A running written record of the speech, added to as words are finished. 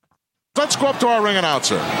Let's go up to our ring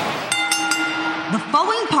announcer. The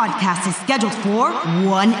following podcast is scheduled for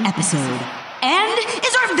one episode and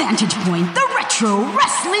is our Vantage Point, the Retro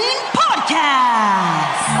Wrestling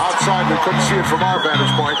Podcast. Outside, we couldn't see it from our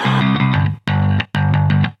vantage point.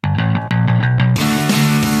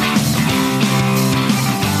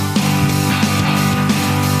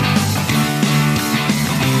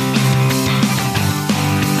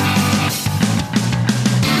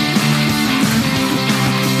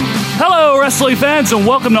 Hello, wrestling fans, and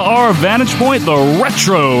welcome to our Vantage Point, the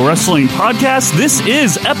Retro Wrestling Podcast. This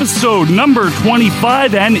is episode number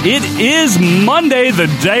 25, and it is Monday, the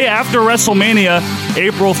day after WrestleMania,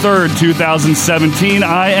 April 3rd, 2017.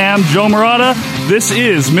 I am Joe Murata. This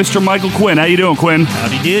is Mr. Michael Quinn. How you doing, Quinn?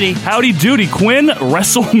 Howdy doody. Howdy doody, Quinn.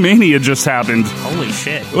 WrestleMania just happened. Holy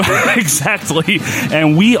shit. Exactly.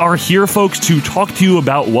 And we are here, folks, to talk to you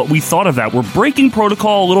about what we thought of that. We're breaking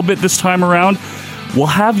protocol a little bit this time around. We'll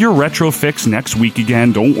have your retro fix next week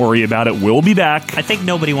again. Don't worry about it. We'll be back. I think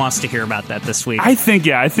nobody wants to hear about that this week. I think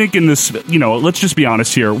in this, let's just be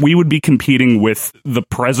honest here. We would be competing with the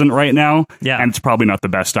present right now. Yeah. And it's probably not the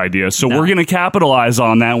best idea. So we're going to capitalize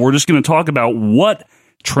on that. We're just going to talk about what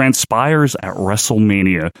transpires at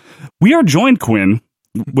WrestleMania. We are joined, Quinn,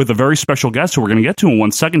 with a very special guest who we're going to get to in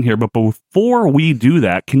 1 second here. But before we do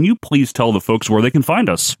that, can you please tell the folks where they can find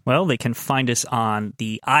us? Well, they can find us on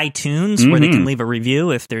the iTunes, where they can leave a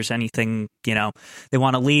review if there's anything, they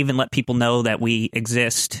want to leave and let people know that we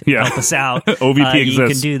exist. Yeah. Help us out. OVP exists. You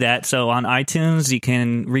can do that. So on iTunes, you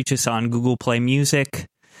can reach us on Google Play Music,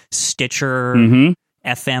 Stitcher,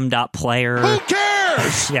 FM.player. Who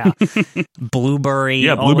cares? Yeah. Blueberry.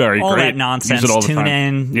 Yeah, Blueberry. All great. that nonsense. Use it all the Tune time.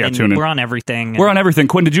 in. Yeah, and tune in. We're on everything. We're on everything.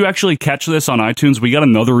 Quinn, did you actually catch this on iTunes? We got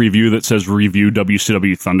another review that says review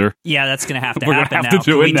WCW Thunder. Yeah, that's going to have to We're happen gonna have now.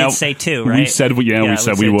 to do it we now. did say two, right? We said we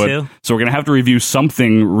said we would. Two. So we're going to have to review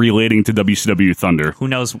something relating to WCW Thunder. Who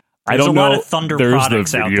knows? I There's don't a know. lot of Thunder There's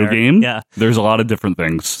products the out video there. game. Yeah. There's a lot of different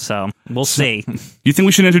things. So we'll see. You think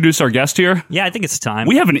we should introduce our guest here? Yeah, I think it's time.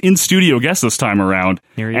 We have an in-studio guest this time around.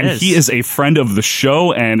 Here he and is. he is a friend of the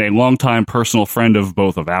show and a longtime personal friend of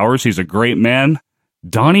both of ours. He's a great man.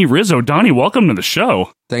 Donnie Rizzo. Donnie, welcome to the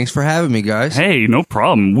show. Thanks for having me, guys. Hey, no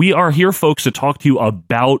problem. We are here, folks, to talk to you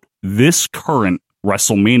about this current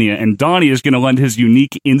WrestleMania, and Donnie is going to lend his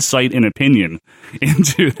unique insight and opinion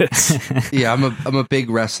into this. Yeah, I'm a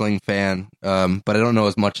big wrestling fan, but I don't know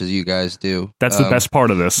as much as you guys do. That's the best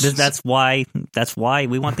part of this. That's why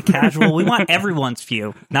we want the casual. We want everyone's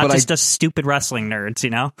view, not But just us stupid wrestling nerds.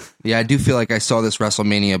 Yeah, I do feel like I saw this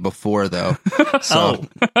WrestleMania before, though. So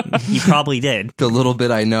You probably did. the little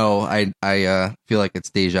bit I know, I feel like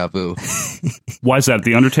it's deja vu. Why is that?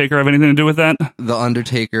 The Undertaker have anything to do with that? The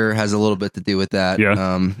Undertaker has a little bit to do with that.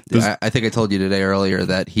 Yeah. I think I told you today earlier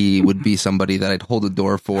that he would be somebody that I'd hold the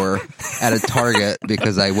door for at a Target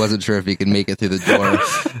because I wasn't sure if he could make it through the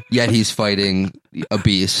door. Yet he's fighting a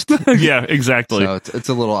beast. Yeah, exactly. So it's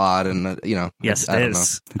a little odd, and Yes, I it don't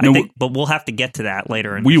is. know. I think, but we'll have to get to that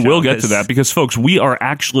later. In We the show, will get to 'cause- that because, folks, we are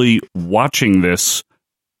actually watching this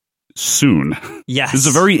soon. Yes, This is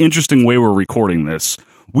a very interesting way we're recording this.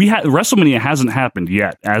 WrestleMania hasn't happened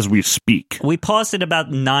yet as we speak. We paused at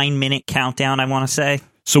about 9-minute countdown. I want to say.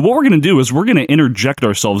 So what we're going to do is we're going to interject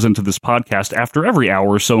ourselves into this podcast after every hour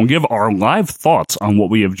or so and give our live thoughts on what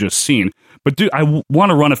we have just seen. But I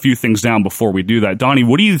want to run a few things down before we do that. Donnie,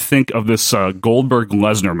 what do you think of this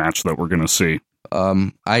Goldberg-Lesnar match that we're going to see?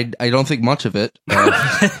 I don't think much of it.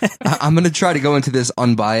 I'm going to try to go into this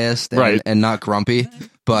unbiased and not grumpy,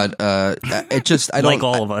 but it just I don't Like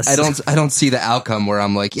all of us. I don't see the outcome where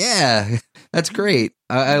I'm like, yeah, that's great.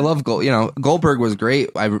 I love Goldberg was great.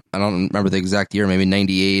 I don't remember the exact year, maybe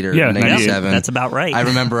 98 or 97. That's about right. I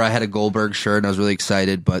remember I had a Goldberg shirt and I was really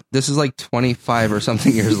excited, but this is like 25 or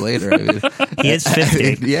something years later. I mean, He is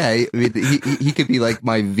 50. yeah, he could be like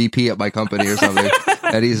my VP at my company or something,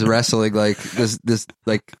 and he's wrestling like this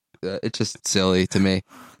it's just silly to me.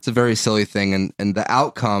 It's a very silly thing, and the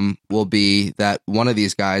outcome will be that one of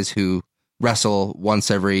these guys who wrestle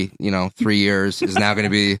once every 3 years is now going to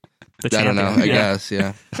be The I don't know. champion. I guess,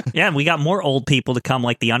 yeah. Yeah, we got more old people to come,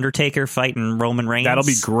 like The Undertaker fighting Roman Reigns. That'll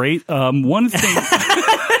be great. One thing...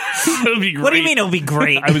 It'll be great. What do you mean it'll be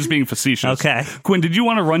great? I was being facetious. Okay. Quinn, did you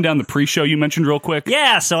want to run down the pre-show you mentioned real quick?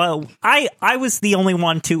 Yeah, so I was the only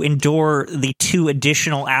one to endure the 2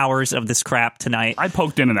 additional hours of this crap tonight. I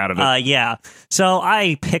poked in and out of it. Yeah. So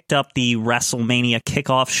I picked up the WrestleMania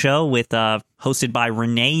kickoff show with hosted by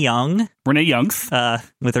Renee Young. Renee Youngs.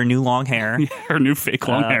 With her new long hair. Her new fake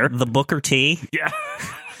long hair. The Booker T. Yeah.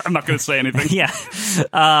 I'm not going to say anything. Yeah.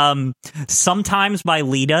 Sometimes by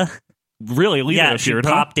Lita. really, Lita Yeah, she appeared,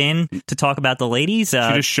 popped in to talk about the ladies. She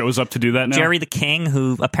just shows up to do that now. Jerry the King,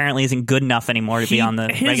 who apparently isn't good enough anymore to be on the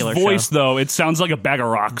regular His voice, show. though, it sounds like a bag of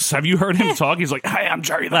rocks. Have you heard him talk? He's like, "Hi, I'm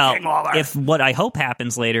Jerry the King Lawler." If what I hope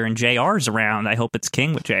happens later and JR's around, I hope it's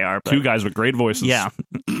King with JR. But, two guys with great voices. Yeah.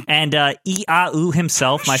 And E-A-U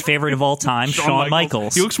himself, my favorite of all time, Shawn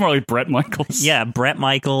Michaels. He looks more like Bret Michaels. Yeah, Bret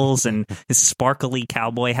Michaels and his sparkly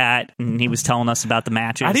cowboy hat, and he was telling us about the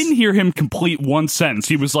matches. I didn't hear him complete one sentence.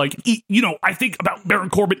 He was like, I think about Baron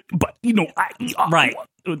Corbin, but, Right.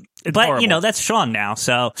 It's but, horrible. that's Shawn now,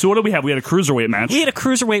 so... So what do we have? We had a cruiserweight match. We had a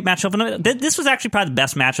cruiserweight match. This was actually probably the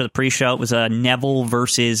best match of the pre-show. It was Neville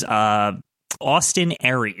versus Austin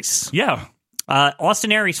Aries. Yeah.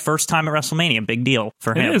 Austin Aries' first time at WrestleMania, big deal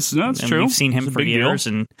for him. It is. No, that's true. We've seen him It's a for big years,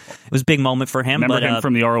 deal. and it was a big moment for him. Remember but, him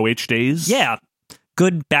from the ROH days? Yeah,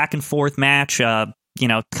 good back and forth match.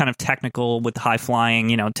 Kind of technical with high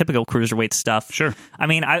flying. Typical cruiserweight stuff. Sure. I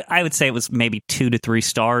mean, I would say it was maybe 2 to 3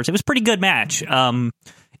 stars. It was a pretty good match.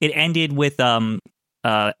 It ended with Austin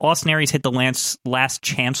Aries hit the last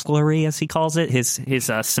chancellery, as he calls it, his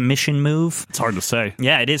submission move. It's hard to say.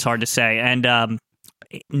 Yeah, it is hard to say. And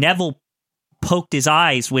Neville poked his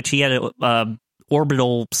eyes, which he had a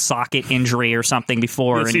orbital socket injury or something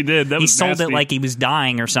before. Yes, and he did. That was he sold nasty. it like he was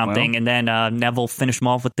dying or something. Well. And then Neville finished him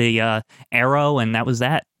off with the arrow, and that was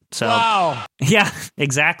that. So, Wow. Yeah,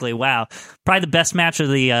 exactly. Wow. Probably the best match of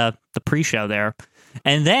the pre-show there.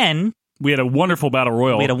 And then We had a wonderful battle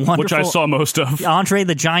royal, which I saw most of. Andre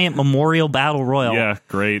the Giant Memorial Battle Royal. Yeah,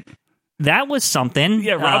 great. That was something.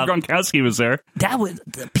 Yeah, Rob Gronkowski was there. That was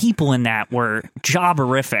the people in that were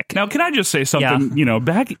jobberific. Now, can I just say something? Yeah.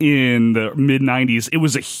 Back in the mid '90s, it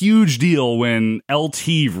was a huge deal when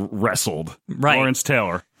LT wrestled Lawrence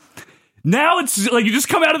Taylor. Now it's like you just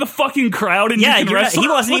come out of the fucking crowd and you can wrestle. He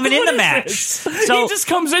wasn't even in the match. So he just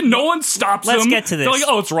comes in, no one stops him. Let's get to this. They're like,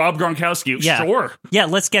 oh, it's Rob Gronkowski. Yeah. Sure. Yeah,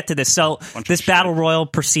 let's get to this. So this battle royal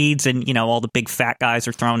proceeds, and all the big fat guys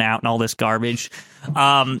are thrown out and all this garbage.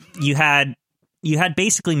 You had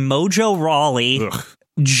basically Mojo Rawley,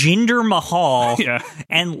 Jinder Mahal,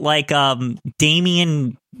 and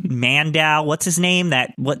Damian Mandow. What's his name?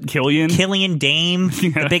 Killian Dame,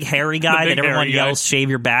 the big hairy guy that everyone yells "shave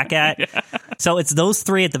your back" at. Yeah. So it's those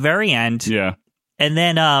three at the very end. Yeah, and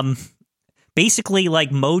then basically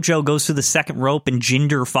Mojo goes through the second rope and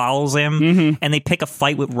Jinder follows him, and they pick a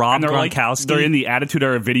fight with Rob Gronkowski. They're in the Attitude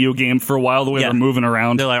Era video game for a while. The way they're moving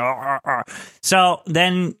around, they're like, arr, arr, arr. So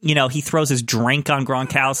then he throws his drink on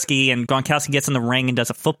Gronkowski, and Gronkowski gets in the ring and does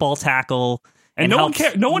a football tackle. And no one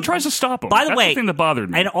cares. No one tries to stop him. By the way, the thing that bothered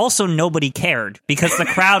me. And also nobody cared because the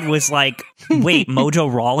crowd was like, "Wait,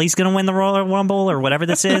 Mojo Rawley's going to win the Royal Rumble or whatever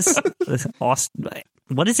this is."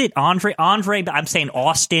 What is it? Andre? I'm saying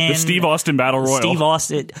Austin. The Steve Austin Battle Royal. Steve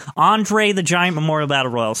Austin. Andre the Giant Memorial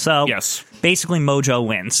Battle Royal. So yes, basically Mojo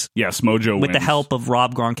wins. Yes, Mojo wins with the help of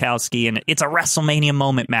Rob Gronkowski, and it's a WrestleMania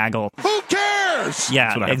moment, Maggle. Who cares? That's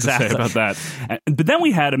Yeah, what I have exactly. to say about that. But then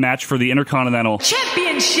we had a match for the Intercontinental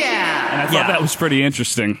Championship. And I thought that was pretty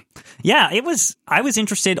interesting. Yeah, it was. I was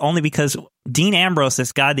interested only because Dean Ambrose,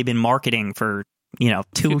 this guy they've been marketing for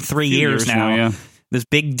 2-3 years now. Yeah. This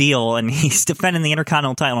big deal, and he's defending the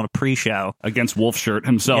Intercontinental title on a pre-show against Wolf Shirt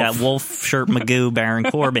himself. Yeah, Wolf Shirt Magoo, Baron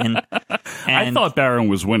Corbin. I thought Baron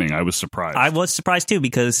was winning. I was surprised. I was surprised too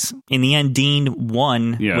because in the end, Dean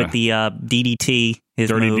won with the DDT. His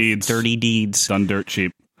Dirty move, Deeds. Dirty Deeds, done dirt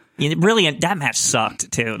cheap. Really, that match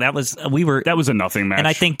sucked too. That was a nothing match, and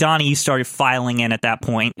I think Donnie, you started filing in at that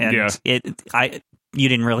point, and you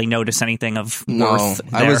didn't really notice anything of worth.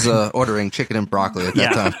 No, I was ordering chicken and broccoli at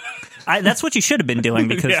that time. That's what you should have been doing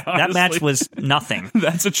because that match was nothing.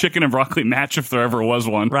 That's a chicken and broccoli match if there ever was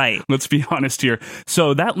one. Right. Let's be honest here.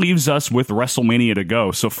 So that leaves us with WrestleMania to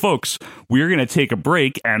go. So folks, we're going to take a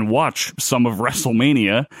break and watch some of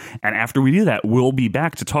WrestleMania. And after we do that, we'll be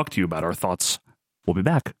back to talk to you about our thoughts. We'll be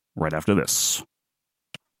back right after this.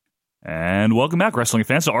 And welcome back, wrestling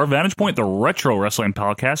fans, to Our Vantage Point, the Retro Wrestling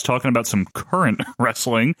Podcast, talking about some current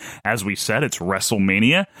wrestling. As we said, it's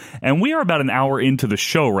WrestleMania, and we are about an hour into the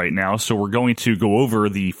show right now, so we're going to go over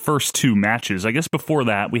the first two matches. I guess before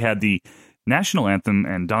that, we had the National Anthem,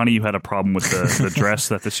 and Donnie, you had a problem with the dress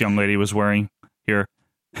that this young lady was wearing here.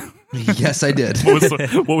 Yes, I did.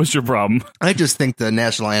 What was your problem? I just think the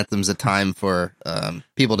National Anthem's a time for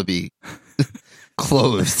people to be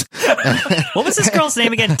clothed. What was this girl's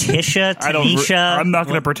name again? Tisha? Tanisha? I'm not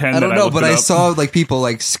going to pretend. I don't that know, looked but it I up. saw like people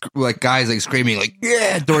like guys like screaming like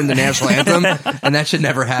yeah during the national anthem, and that should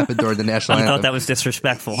never happen during the national I anthem. thought that was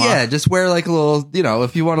disrespectful, huh? Yeah, just wear like a little,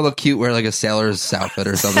 if you want to look cute, wear like a sailor's outfit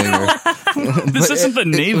or something. This isn't the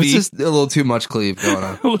Navy. It was just a little too much cleave going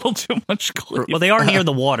on. A little too much cleave. Well, they are near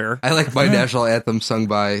the water. I like my national anthem sung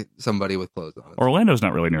by somebody with clothes on. Orlando's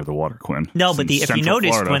not really near the water, Quinn. No, It's but in if you Central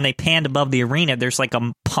noticed Florida. when they panned above the arena, there's like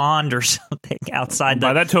a pond or something outside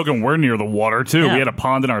By that token, we're near the water too. Yeah. We had a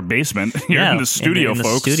pond in our basement here in the studio, in the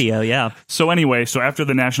folks. studio, yeah. So anyway, after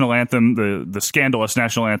the national anthem, the scandalous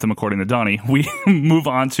national anthem, according to Donnie, we move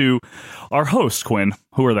on to our hosts, Quinn.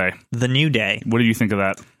 Who are they? The New Day. What do you think of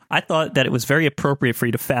that? I thought that it was very appropriate for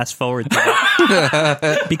you to fast forward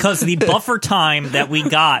that because the buffer time that we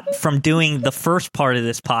got from doing the first part of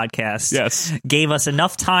this podcast gave us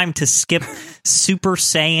enough time to skip Super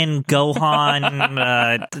Saiyan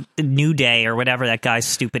Gohan New Day or whatever that guy's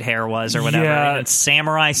stupid hair was or whatever. Yeah. And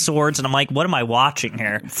samurai swords. And I'm like, what am I watching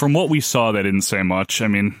here? From what we saw, they didn't say much. I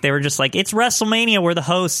mean, They were just like, it's WrestleMania. We're the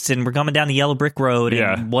hosts and we're coming down the yellow brick road.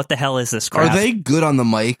 Yeah. And what the hell is this crap? Are they good on the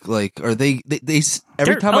mic? Like, are they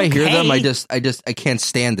every They're time I hear them, okay. I can't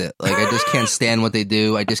stand it. Like, I just can't stand what they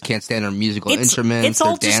do. I just can't stand their musical instruments,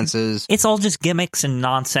 their dances. It's all just gimmicks and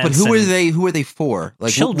nonsense. But who are they? Who are they for?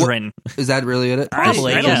 Like Children. Is that really it?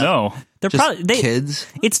 Probably. I don't know. They're Just probably kids.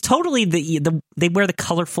 It's totally they wear the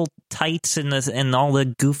colorful tights and all the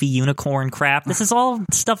goofy unicorn crap. This is all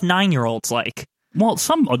stuff 9-year-olds like. Well,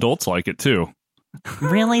 some adults like it too.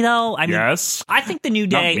 Really though? I mean, Yes. I think the New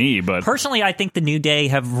Day. Not me, but personally, I think the New Day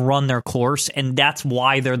have run their course, and that's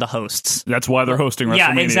why they're the hosts. that's why they're hosting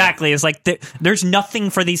WrestleMania. Yeah, exactly. It's like there's nothing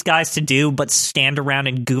for these guys to do but stand around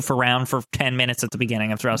and goof around for 10 minutes at the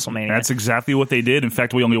beginning of WrestleMania. That's exactly what they did. In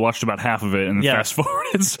fact, we only watched about half of it and then fast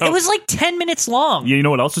forwarded. So. It was like 10 minutes long. Yeah, you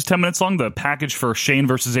know what else is 10 minutes long? The package for Shane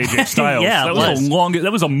versus AJ Styles. Yeah, that it was was. a long.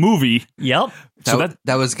 That was a movie. Yep. So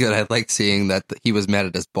that was good. I liked seeing that he was mad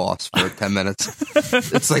at his boss for 10 minutes.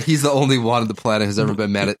 It's like he's the only one on the planet who's ever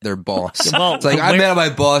been mad at their boss. Well, It's like, I'm mad at my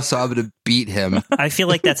boss, so I'm going to beat him. I feel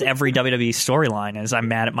like that's every WWE storyline is I'm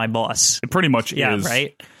mad at my boss. It pretty much Yeah, is.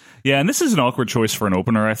 right? Yeah, and this is an awkward choice for an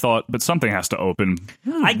opener, I thought, but something has to open.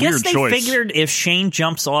 I guess Weird they choice. figured if Shane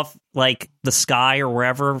jumps off like the sky or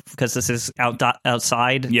wherever, because this is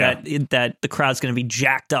outside, that the crowd's going to be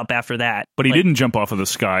jacked up after that. But he Like, didn't jump off of the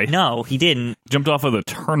sky. No, he didn't. Jumped off of the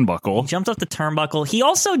turnbuckle. Jumped off the turnbuckle. He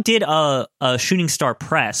also did a shooting star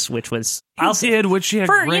press, which was He did, which he had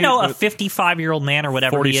for great, a but 55-year-old man or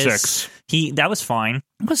whatever 46. he is. That was fine.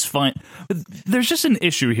 It was fine. But there's just an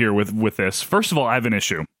issue here with this. First of all, I have an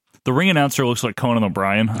issue. The ring announcer looks like Conan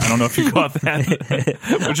O'Brien. I don't know if you caught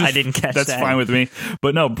that. I didn't catch that's that. fine with me.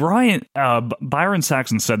 But no, Byron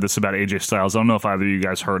Saxon said this about AJ Styles. I don't know if either of you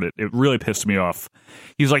guys heard it. It really pissed me off.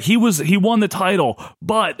 He's like, he won the title,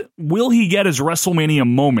 but will he get his WrestleMania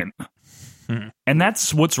moment? And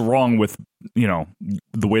that's what's wrong with,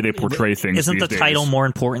 the way they portray things. Isn't these the days. title more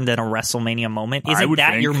important than a WrestleMania moment? I Isn't would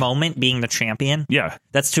that think. your moment, being the champion? Yeah.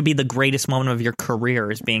 That's to be the greatest moment of your career,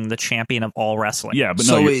 is being the champion of all wrestling. Yeah, but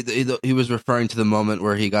So no, he was referring to the moment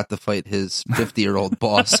where he got to fight his 50-year-old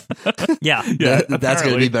boss. Yeah. Yeah, That's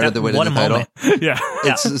going to be better than winning what the a title. moment. yeah.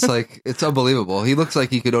 It's like, it's unbelievable. He looks like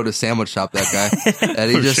he could own a sandwich shop, that guy. And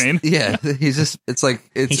he Who, just, Shane? yeah, he's just, it's like,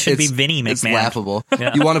 He should be Vinny It's McMahon. laughable.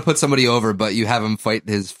 Yeah. You want to put somebody over, but you have him fight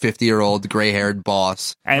his 50-year-old gray-haired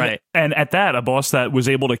boss. And, Right. and at that, a boss that was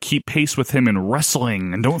able to keep pace with him in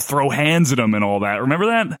wrestling and don't throw hands at him and all that. Remember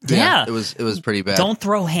that? Yeah. It was pretty bad. Don't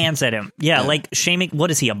throw hands at him. Yeah, like Shane, what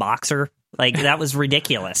is he, a boxer? Like, that was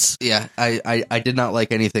ridiculous. Yeah, I did not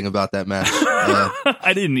like anything about that match.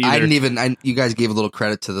 I didn't either. You guys gave a little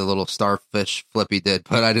credit to the little starfish flip he did,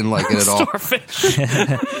 but I didn't like it at all. Starfish.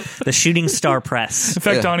 The shooting star press. In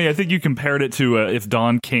fact, Yeah. Donnie, I think you compared it to if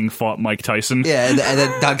Don King fought Mike Tyson. Yeah, and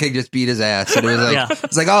then Don King just beat his ass, and it was like, Yeah.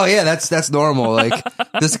 it's like, oh yeah, that's normal. Like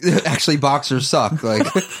this, actually, boxers suck. Like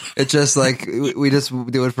it's just like we just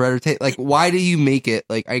do it for entertainment. Like, why do you make it?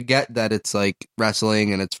 Like, I get that it's like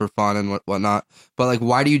wrestling and it's for fun and whatnot, but like,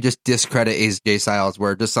 why do you just discredit AJ Styles,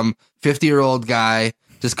 where just some 50-year-old guy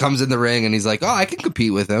just comes in the ring and he's like, oh, I can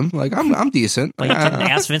compete with him. Like, I'm decent. Like, you can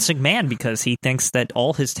ask Vince McMahon, because he thinks that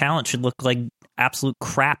all his talent should look like absolute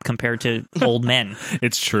crap compared to old men.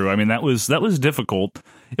 It's true. I mean, that was difficult.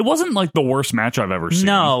 It wasn't like the worst match I've ever seen.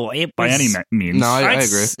 No, it by was, any means. No, I I'd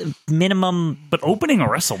agree. Minimum. But opening a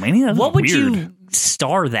WrestleMania, that's What would weird. you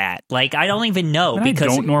star that? Like, I don't even know And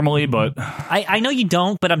because I don't normally, but I know you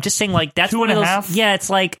don't, but I'm just saying, like, that's 2.5? Yeah, it's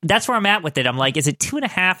like that's where I'm at with it. I'm like, is it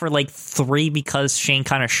 2.5 or like 3 because Shane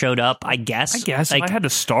kind of showed up? I guess. like, like, if I had to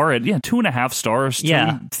star it, 2.5 stars,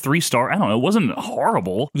 Yeah. 3 star. I don't know. It wasn't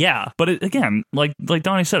horrible. yeah. But again, like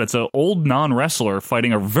Donnie said, it's an old non-wrestler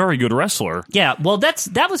fighting a very good wrestler. Yeah, well,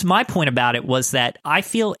 that was my point about it, was that I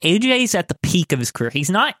feel AJ's at the peak of his career. He's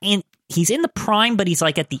in the prime, but he's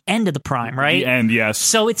like at the end of the prime, right? The end, yes.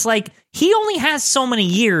 So it's like he only has so many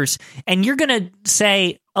years, and you're gonna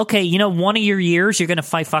say, okay, one of your years you're gonna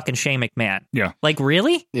fight fucking Shane McMahon. Yeah. Like,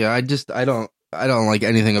 really? Yeah, I don't like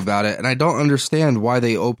anything about it, and I don't understand why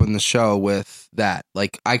they opened the show with that.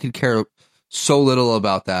 Like, I could care so little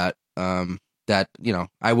about that. That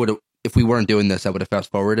I would have, if we weren't doing this, I would have fast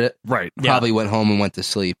forwarded it. Right. Probably went home and went to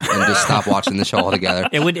sleep and just stopped watching the show altogether.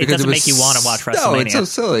 It Because doesn't was make you want to watch WrestleMania. No, it's so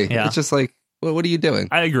silly. Yeah. It's just like, what are you doing?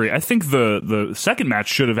 I agree. I think the second match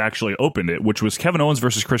should have actually opened it, which was Kevin Owens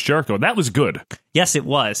versus Chris Jericho. That was good. Yes, it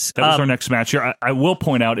was. That was our next match here. I will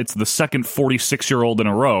point out it's the second 46-year-old in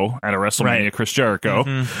a row at a WrestleMania, Right. Chris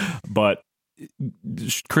Jericho. But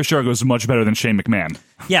Chris Jericho is much better than Shane McMahon.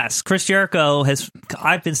 Yes, Chris Jericho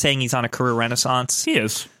I've been saying he's on a career renaissance. He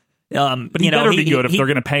is. But But he better be good if they're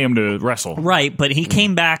going to pay him to wrestle. Right, but he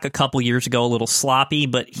came back a couple years ago a little sloppy,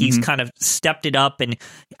 but he's kind of stepped it up, and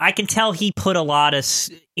I can tell he put a lot of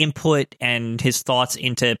input and his thoughts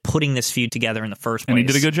into putting this feud together in the first place. And he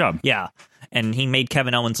did a good job. Yeah, and he made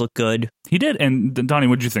Kevin Owens look good. He did. And Donnie,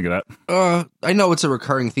 what did you think of that? I know it's a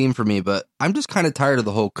recurring theme for me, but I'm just kind of tired of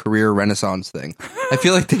the whole career renaissance thing. I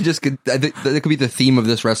feel like they just could. I think that could be the theme of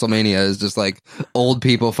this WrestleMania, is just like old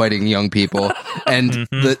people fighting young people, and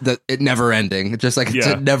it never ending. Just like it's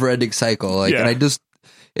a never ending cycle. Like, and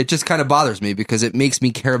it just kind of bothers me because it makes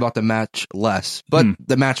me care about the match less. But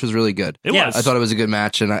the match was really good. It was. I thought it was a good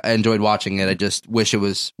match, and I enjoyed watching it. I just wish it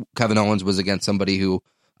was Kevin Owens was against somebody who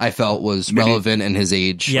I felt was relevant in his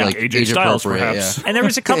age, Yeah. like AJ age Styles, appropriate. perhaps. Yeah. And there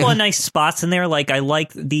was a couple of nice spots in there. Like, I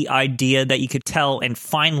liked the idea that you could tell, and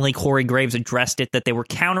finally Corey Graves addressed it, that they were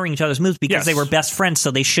countering each other's moves because they were best friends, so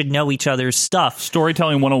they should know each other's stuff.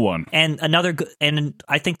 Storytelling 101. And and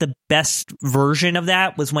I think the best version of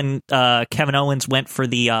that was when Kevin Owens went for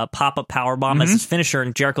the pop-up powerbomb as his finisher,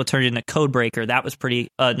 and Jericho turned it into Codebreaker. That was pretty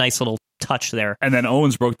nice little touch there. And then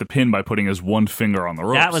Owens broke the pin by putting his one finger on the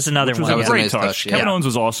ropes. That was another which was one, a yeah. great That was a nice touch. touch, Kevin yeah. Owens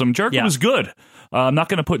was awesome. Jericho Yeah. was good. I'm not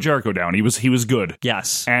going to put Jericho down. He was good.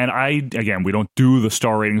 Yes. And again, we don't do the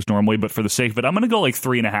star ratings normally, but for the sake of it, I'm going to go like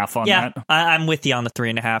 3.5 on Yeah, that. I'm with you on the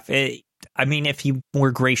 3.5. I mean, if you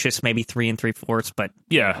were gracious, maybe 3 3/4, but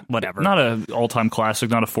Yeah. whatever. Not an all-time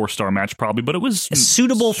classic, not a 4-star match probably, but it was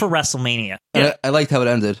suitable for WrestleMania. And I liked how it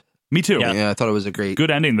ended. me too. Yeah. Yeah, I thought it was a great,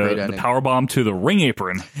 Good ending, great the ending. power bomb to the ring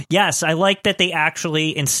apron. Yes, I like that they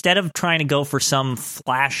actually, instead of trying to go for some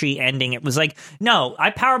flashy ending, it was like, no,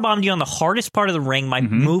 I powerbombed you on the hardest part of the ring. My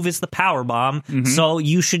move is the powerbomb, so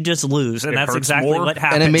you should just lose. And It that's hurts exactly more. what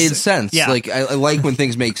happened. And it made sense. Yeah. Like, I like when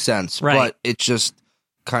things make sense, Right. but it just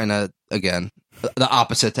kind of, again, the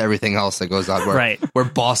opposite to everything else that goes on, where, Right. where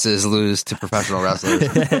bosses lose to professional wrestlers.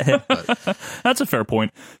 That's a fair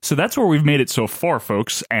point. So that's where we've made it so far,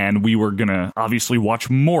 folks, and we were going to obviously watch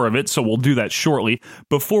more of it, so we'll do that shortly.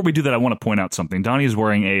 Before we do that, I want to point out something. Donnie is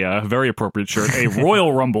wearing a very appropriate shirt, a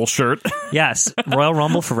Royal Rumble shirt. Yes, Royal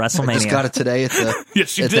Rumble for WrestleMania. Just got it today at the,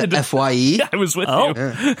 Yes, you at did. the FYE. I was with Oh.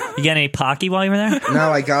 you. You get any Pocky while you were there? No,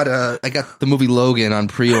 I got the movie Logan on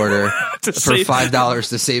pre-order To for save- $5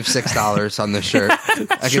 to save $6 on the shirt.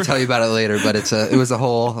 I can tell you about it later, but it was a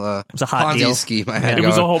whole was a hot Ponzi deal. scheme I had It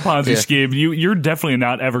was a going. whole Ponzi Yeah. scheme. You're definitely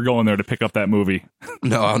not ever going there to pick up that movie.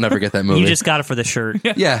 No, I'll never get that movie. You just got it for the shirt.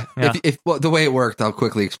 Yeah. Yeah. If well, the way it worked, I'll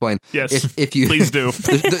quickly explain. Yes, If you please do.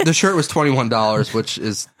 the shirt was $21, which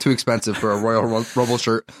is too expensive for a Royal Rumble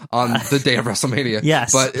shirt on the day of WrestleMania.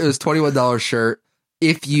 Yes. But it was $21 shirt.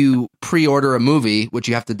 If you pre-order a movie, which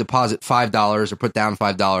you have to deposit $5 or put down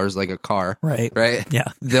 $5 like a car, Right. right? Yeah.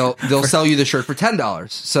 They'll sell you the shirt for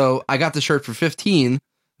 $10. So I got the shirt for $15,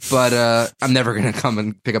 but I'm never gonna come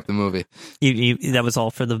and pick up the movie. You that was all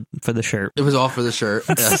for the shirt. It was all for the shirt.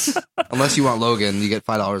 Yes. Unless you want Logan, you get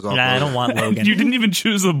 $5 off. Nah, I don't want Logan. You didn't even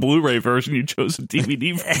choose the Blu-ray version. You chose a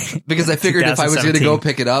DVD version. Because I figured if I was going to 2017. go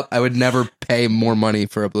pick it up, I would never pay more money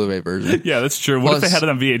for a Blu-ray version. Yeah, that's true. What if they Plus- had it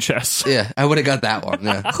on VHS? Yeah, I would have got that one.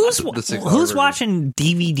 Yeah. Who's The $6 who's version. watching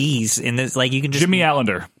DVDs in this? Like, you can just Jimmy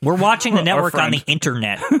Allender. We're watching the Our network on friend. the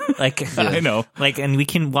internet. Like, I know. like, and we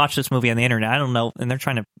can watch this movie on the internet. I don't know, and they're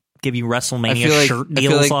trying to give you WrestleMania shirt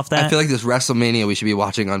deals off that. I feel like this WrestleMania we should be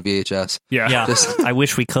watching on VHS. Yeah. I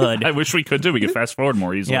wish we could. I wish we could too. We could fast forward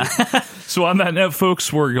more easily. Yeah. So on that note,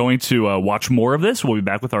 folks, we're going to watch more of this. We'll be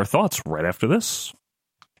back with our thoughts right after this.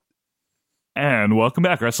 And welcome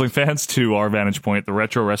back, wrestling fans, to our Vantage Point, the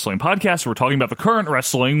Retro Wrestling Podcast. We're talking about the current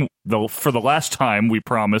wrestling, though, for the last time, we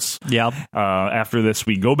promise. Yep. After this,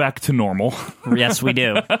 we go back to normal. Yes, we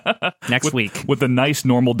do. Next week. With a nice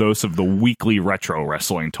normal dose of the weekly retro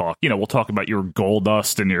wrestling talk. You know, we'll talk about your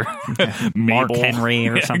Goldust and your Mark Mabel. Henry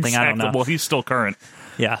or something. Exactly. I don't know. Well, he's still current.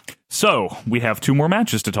 Yeah. So, we have 2 more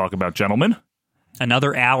matches to talk about, gentlemen.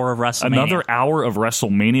 Another hour of WrestleMania. Another hour of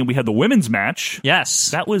WrestleMania. We had the women's match.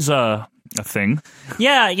 Yes. That was a thing.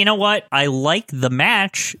 Yeah, you know what? I like the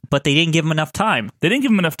match, but they didn't give him enough time. They didn't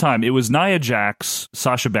give him enough time. It was Nia Jax,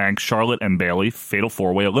 Sasha Banks, Charlotte, and Bayley, fatal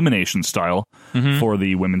 4-way elimination style for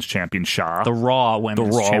the women's championship. The Raw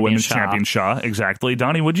Women's Championship. Exactly.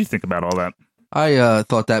 Donnie, what did you think about all that? I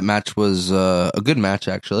thought that match was a good match,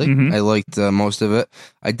 actually. I liked most of it.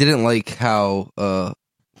 I didn't like how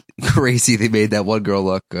crazy they made that one girl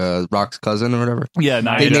look, Rock's cousin or whatever. Yeah,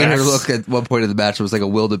 Nia They made her Jax. look at one point of the match. It was like a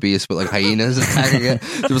wildebeest, but like hyenas attacking it.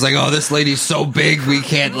 It was like, oh, this lady's so big, we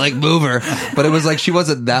can't like move her. But it was like she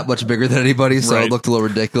wasn't that much bigger than anybody, so Right. it looked a little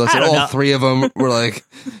ridiculous. I And don't all know. 3 of them were like,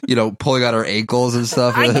 pulling out her ankles and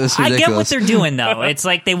stuff. It was I ridiculous. get what they're doing though. It's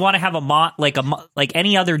like they want to have like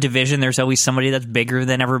any other division. There's always somebody that's bigger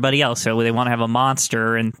than everybody else. So they want to have a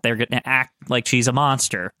monster, and they're going to act like she's a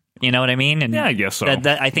monster. You know what I mean? And Yeah, I guess so.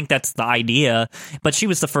 I think that's the idea. But she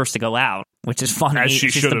was the first to go out, which is funny. As she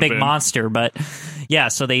She's should the have big been. monster. But yeah,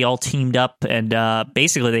 so they all teamed up, and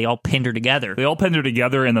basically they all pinned her together. They all pinned her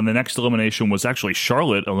together, and then the next elimination was actually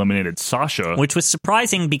Charlotte eliminated Sasha. Which was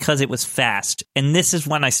surprising because it was fast. And this is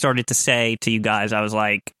when I started to say to you guys, I was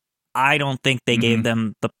like, I don't think they gave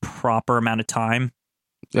them the proper amount of time.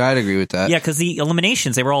 Yeah, I'd agree with that. Yeah, because the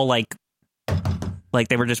eliminations, they were all like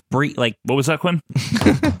they were just like, What was that, Quinn?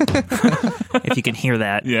 if you can hear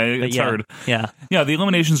that. Yeah, But it's yeah, hard. Yeah. Yeah, the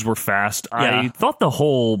eliminations were fast. I Yeah. thought the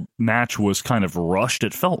whole match was kind of rushed.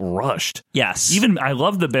 It felt rushed. Yes. Even I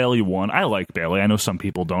love the Bayley one. I like Bayley. I know some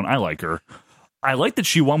people don't. I like her. I like that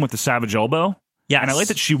she won with the Savage Elbow. Yes. And I like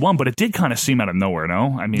that she won, but it did kind of seem out of nowhere,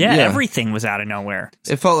 no? I mean, Yeah, Yeah. everything was out of nowhere.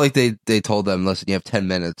 It felt like they told them, listen, you have 10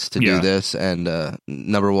 minutes to Yeah. do this, and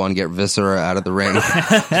number 1, get Viscera out of the ring.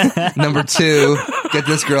 Number 2, get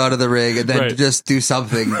this girl out of the ring, and then Right. just do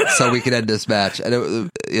something so we can end this match. And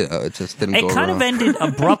it just didn't go It kind over of well. ended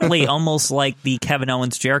abruptly, almost like the Kevin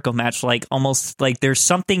Owens Jericho match, like almost like there's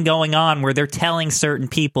something going on where they're telling certain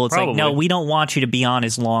people, it's Probably. like, no, we don't want you to be on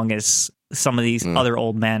as long as some of these other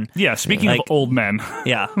old men. Yeah, speaking Like- of old men,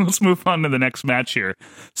 Yeah. let's move on to the next match here.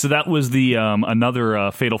 So that was the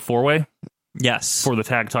another Fatal 4-Way Yes. for the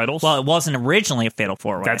tag titles. Well, it wasn't originally a Fatal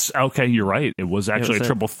 4-Way. That's okay. You're right. It was actually was a a-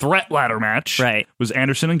 triple threat ladder match. Right. It was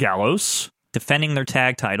Anderson and Gallows. defending their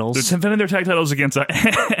tag titles. They're defending their tag titles against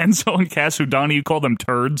Enzo and Cass, who Donnie, you call them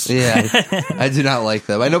turds. Yeah, I do not like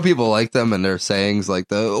them. I know people like them, and their sayings like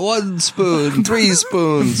the 1 spoon, 3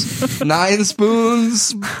 spoons, 9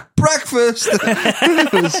 spoons, breakfast.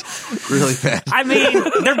 It was really bad. I mean,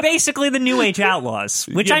 they're basically the New Age Outlaws,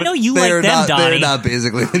 which Yeah, I know but you They're like them, not. Donnie. They're not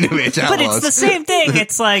basically the New Age But Outlaws. it's the same thing.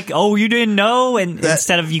 It's like, oh, you didn't know, and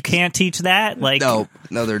instead of you can't teach that, like, No,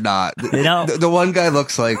 they're not. know? The one guy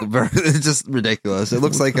looks like it's just ridiculous. It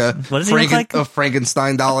looks like a What does he look like? a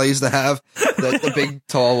Frankenstein doll I used to have. The big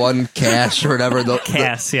tall one, Cash or whatever.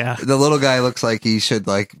 Cass, yeah. The little guy looks like he should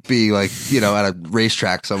be at a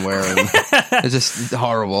racetrack somewhere, and it's just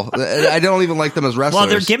horrible. I don't even like them as wrestlers. Well,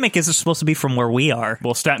 their gimmick is they're supposed to be from where we are.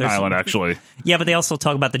 Well, Staten There's- Island, actually. Yeah, but they also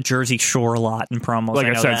talk about the Jersey Shore a lot in promos. Like I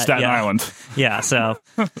know said, that. Staten Yeah. Island. Yeah, so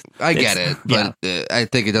I get it, but I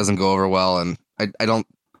think it doesn't go over well, and I don't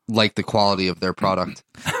like the quality of their product.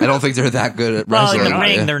 I don't think they're that good at well, wrestling. in the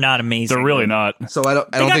ring, Yeah. they're not amazing. They're really not. So I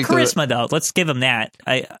don't They got think charisma though. Let's give them that.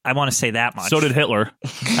 I want to say that much. So did Hitler.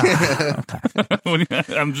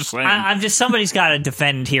 I'm just saying. I'm just somebody's got to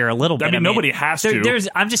defend here a little bit. I mean, nobody has to.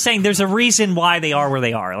 I'm just saying there's a reason why they are where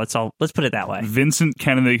they are. Let's put it that way. Vincent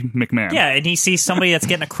Kennedy McMahon. Yeah, and he sees somebody that's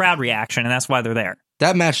getting a crowd reaction, and that's why they're there.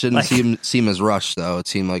 that match didn't Like- seem as rushed though. It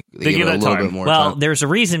seemed like They they give gave it a it little time. bit more Well, time. there's a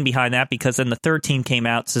reason behind that because then the third team came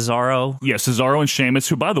out, Cesaro. Yeah, Cesaro and Sheamus,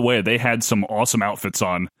 who, by the way, they had some awesome outfits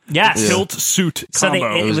on. Yes. Kilt suit So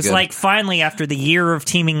combo. it was was good. like finally after the year of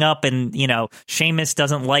teaming up, and Sheamus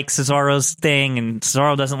doesn't like Cesaro's thing, and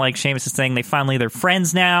Cesaro doesn't like Sheamus's thing. They're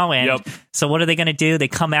friends now, and Yep. so what are they going to do? They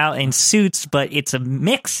come out in suits, but it's a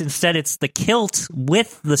mix. Instead, it's the kilt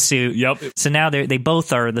with the suit. Yep. So now they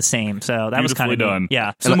both are the same. So that was kind Beautifully of done.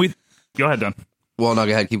 Yeah. So we go ahead, Don. Well, no,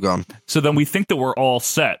 go ahead, keep going. So then we think that we're all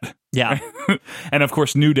set. Yeah. And of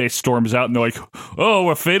course, New Day storms out and they're like, oh,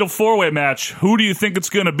 a fatal 4-way match. Who do you think it's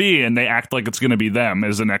going to be? And they act like it's going to be them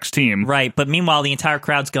as the next team. Right. But meanwhile, the entire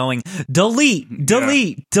crowd's going, delete,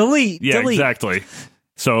 delete, delete, Yeah, delete. exactly.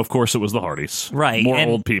 So, of course, it was the Hardys. Right. More And-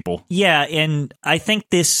 old people. Yeah, and I think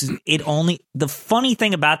the funny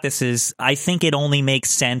thing about this is I think it only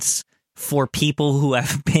makes sense for people who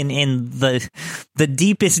have been in the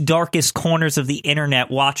deepest, darkest corners of the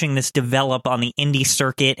internet watching this develop on the indie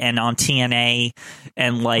circuit and on TNA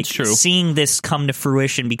and like That's true. seeing this come to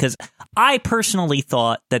fruition, because I personally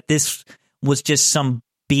thought that this was just some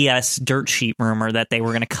BS dirt sheet rumor that they were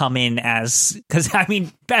going to come in as, because I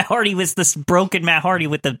mean Matt Hardy was this broken Matt Hardy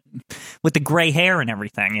with the gray hair and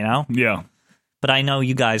everything, you know. Yeah. But I know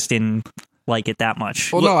you guys didn't like it that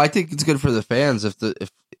much. Well, no, I think it's good for the fans if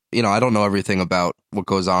you know, I don't know everything about what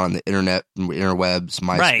goes on the internet, interwebs,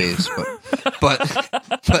 MySpace,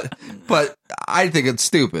 but I think it's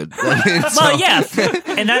stupid. I mean, Well, yeah,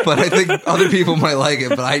 and that, but I think other people might like it.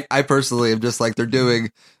 But I personally am just like they're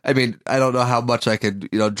doing. I mean, I don't know how much I could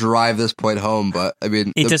drive this point home, but I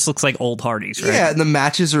mean, it just looks like old Hardys, right? yeah, and the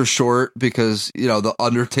matches are short because the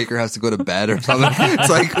Undertaker has to go to bed or something. It's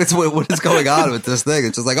like what is going on with this thing?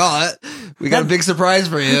 It's just like, we got a big surprise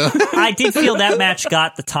for you. I did feel that match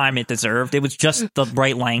got the time it deserved. It was just the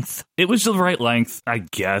right length. It was the right length, I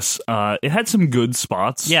guess. It had some good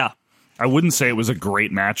spots. Yeah. I wouldn't say it was a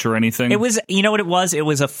great match or anything. It was, you know what it was? It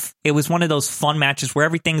was one of those fun matches where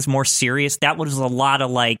everything's more serious. That was a lot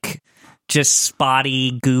of like just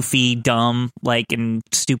spotty, goofy, dumb, like, and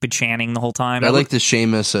stupid chanting the whole time. I like the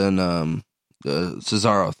Sheamus and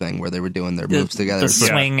Cesaro thing where they were doing their moves together. The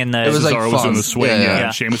swing and the. It was like Cesaro was fun. in the swing, Yeah.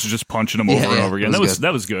 and Sheamus was just punching him over and over again.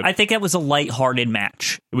 That was good. I think that was a light-hearted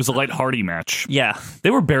match. It was a light Hardy match. Yeah.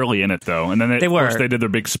 They were barely in it though, and then They of course were. they did their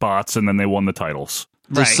big spots, and then they won the titles.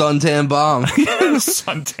 The Right. suntan bomb.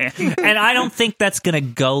 Suntan. And I don't think that's going to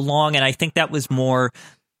go long. And I think that was more.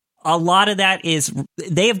 A lot of that is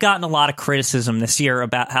they have gotten a lot of criticism this year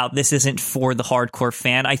about how this isn't for the hardcore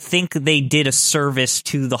fan. I think they did a service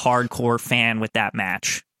to the hardcore fan with that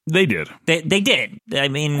match. They did. They did. I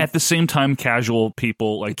mean, At the same time, casual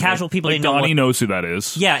people people like didn't know Donnie what- knows who that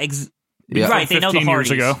is. yeah, Yeah. right. They know the 15 years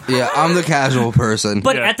Hardys. ago. Yeah, I'm the casual person.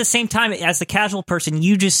 But Yeah. at the same time, as the casual person,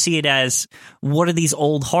 you just see it as, what are these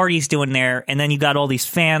old Hardys doing there? And then you got all these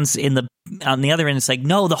fans on the other end. It's like,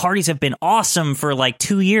 no, the Hardys have been awesome for like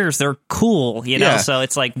 2 years. They're cool, you know? Yeah. So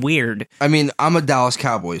it's like weird. I mean, I'm a Dallas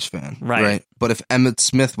Cowboys fan, Right. But if Emmitt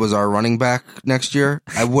Smith was our running back next year,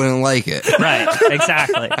 I wouldn't like it. Right,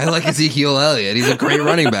 exactly. I like Ezekiel Elliott. He's a great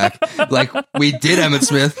running back. Like, we did Emmitt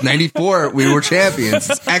Smith, 94, we were champions.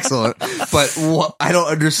 It's excellent. But I don't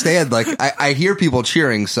understand. Like, I hear people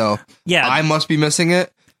cheering, so Yeah. I must be missing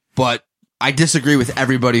it, but I disagree with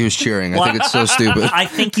everybody who's cheering. I think it's so stupid. I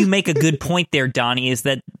think you make a good point there, Donnie, is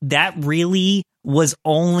that really was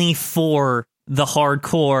only for the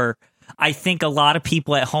hardcore. I think a lot of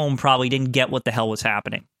people at home probably didn't get what the hell was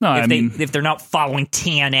happening. No, if they're not following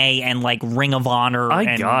TNA and like Ring of Honor. I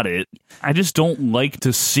and, got it. I just don't like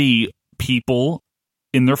to see people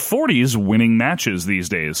in their 40s winning matches these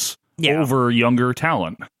days over younger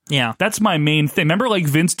talent. Yeah. That's my main thing. Remember, like,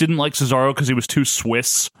 Vince didn't like Cesaro because he was too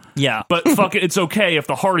Swiss? Yeah. But fuck it, it's okay if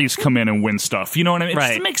the Hardys come in and win stuff. You know what I mean?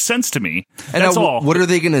 Right. It makes sense to me. And That's now, all. what are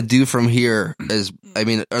they going to do from here? Are they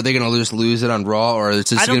going to just lose it on Raw, or is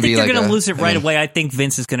this I going don't to be think they're like going to lose it right away. I think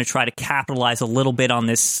Vince is going to try to capitalize a little bit on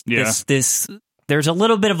this. Yeah. This. There's a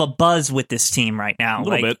little bit of a buzz with this team right now. A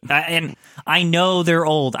little bit. And I know they're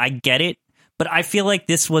old. I get it. But I feel like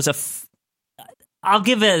this was I'll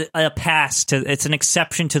give it a pass to. It's an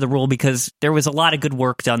exception to the rule because there was a lot of good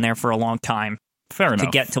work done there for a long time. Fair enough.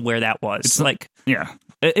 To get to where that was. It's like, yeah,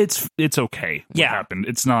 it's okay. What happened?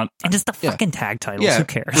 It's not. And just the fucking tag titles. Yeah, Who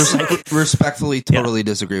cares? respectfully, totally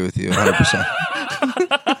disagree with you 100%.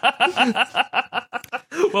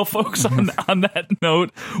 Well, folks, on that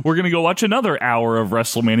note, we're going to go watch another hour of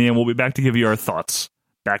WrestleMania, and we'll be back to give you our thoughts.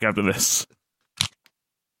 Back after this.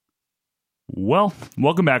 Well,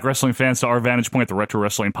 welcome back, wrestling fans, to our Vantage Point, the Retro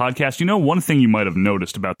Wrestling Podcast. You know, one thing you might have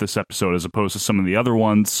noticed about this episode as opposed to some of the other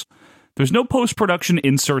ones, there's no post-production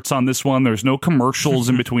inserts on this one. There's no commercials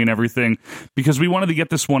in between everything because we wanted to get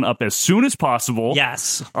this one up as soon as possible.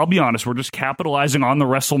 Yes. I'll be honest, we're just capitalizing on the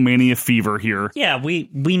WrestleMania fever here. Yeah, we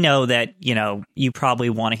know that, you probably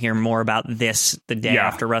want to hear more about this the day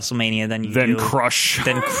after WrestleMania than you do. Crush.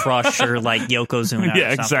 Than Crush or like Yokozuna. Yeah,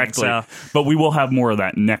 or exactly. So, but we will have more of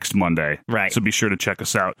that next Monday. Right. So be sure to check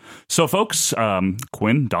us out. So, folks,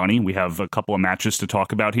 Quinn, Donnie, we have a couple of matches to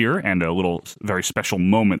talk about here and a little very special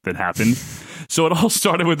moment that happened. So it all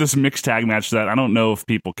started with this mixed tag match that I don't know if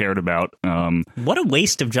people cared about. What a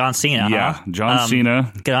waste of John Cena, Yeah, huh? John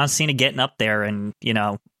Cena. John Cena getting up there and,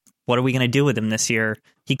 what are we going to do with him this year?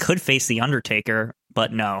 He could face The Undertaker,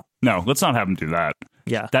 but no. No, let's not have him do that.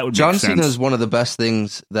 Yeah. That would John make sense. Cena is one of the best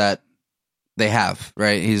things that they have,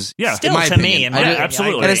 right? He's Still in my to opinion. me.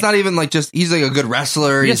 absolutely. And it's not even like just he's like a good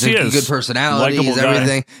wrestler. Yes, He's he a is. good personality. Likeable He's guy.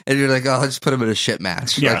 everything. And you're like, oh, let's put him in a shit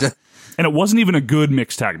match. Yeah. Like, And it wasn't even a good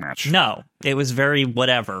mixed tag match. No, it was very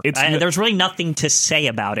whatever. There's really nothing to say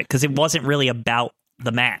about it because it wasn't really about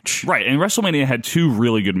the match. Right, and WrestleMania had two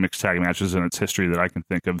really good mixed tag matches in its history that I can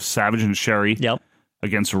think of. Savage and Sherry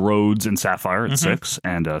against Rhodes and Sapphire at 6,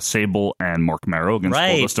 and Sable and Mark Mero against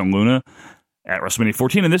Goldust and Luna at WrestleMania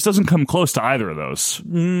 14, and this doesn't come close to either of those.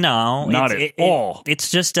 No. Not at all.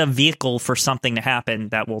 It's just a vehicle for something to happen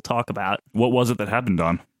that we'll talk about. What was it that happened,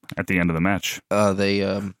 Don, at the end of the match?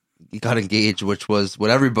 they got engaged, which was what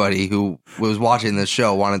everybody who was watching this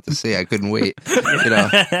show wanted to see. I couldn't wait.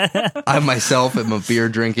 I myself am a beer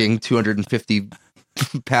drinking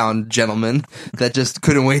 250-pound gentleman that just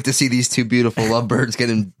couldn't wait to see these two beautiful lovebirds get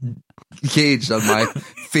engaged on my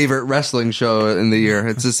favorite wrestling show in the year.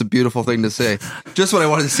 It's just a beautiful thing to see. Just what I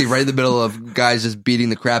wanted to see right in the middle of guys just beating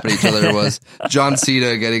the crap at each other was John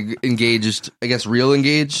Cena getting engaged, I guess real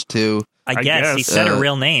engaged to... I guess he said her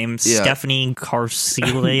real name, Stephanie Garcia.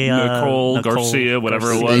 Nicole Garcia,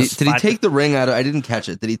 whatever it was. Did he take the ring out of... I didn't catch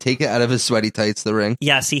it. Did he take it out of his sweaty tights, the ring?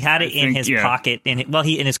 Yes, he had it in his pocket. In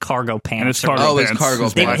his cargo pants. His cargo pants. His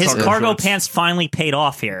cargo pants. His cargo pants finally paid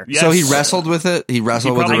off here. Yes. So he wrestled with it? He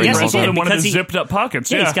wrestled with the ring? guess he wrestled did, in one of because his zipped up pockets.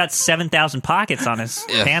 He's got 7,000 pockets on his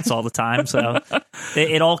pants all the time. So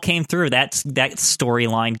it all came through. That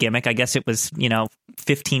storyline gimmick. I guess it was,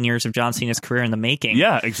 15 years of John Cena's career in the making.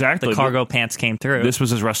 Yeah, exactly. The cargo pants came through. This was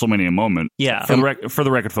his WrestleMania moment. Yeah. For the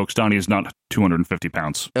record, folks, Donnie is not 250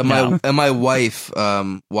 pounds. And my wife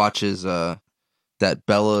watches that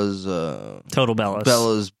Bella's Total Bellas.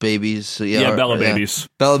 Bella's babies. Bella Babies.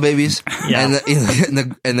 Bella Babies. Yeah.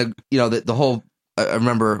 And the whole I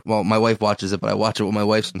remember, well, my wife watches it, but I watch it with my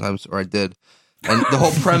wife sometimes, or I did. And the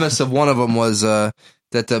whole premise of one of them was that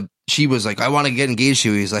she was like, I want to get engaged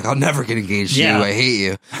to you. He's like, I'll never get engaged to you. I hate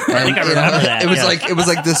you. And, I think I remember that. It was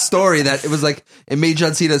like this story that it made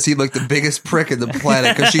John Cena seem like the biggest prick in the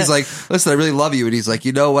planet because she's like, listen, I really love you. And he's like,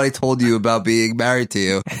 you know what I told you about being married to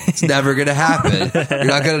you? It's never going to happen. You're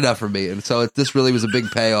not good enough for me. And so this really was a big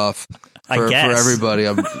payoff for everybody.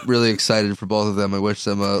 I'm really excited for both of them. I wish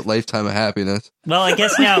them a lifetime of happiness. Well, I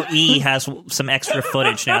guess now E has some extra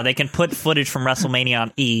footage now. They can put footage from WrestleMania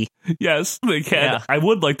on E. Yes, they can. Yeah. I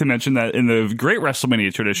would like to mention that in the great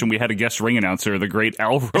WrestleMania tradition, we had a guest ring announcer, the great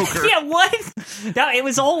Al Roker. Yeah, what? It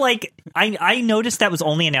was all like, I noticed that was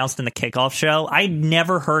only announced in the kickoff show. I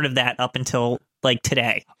never heard of that up until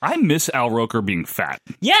today. I miss Al Roker being fat.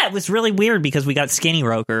 Yeah, it was really weird because we got Skinny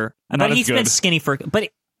Roker. But he's been skinny but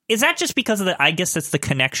is that just because of I guess that's the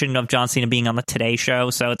connection of John Cena being on the Today Show?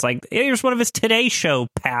 So it's like, here's one of his Today Show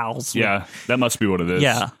pals. Yeah, that must be what it is.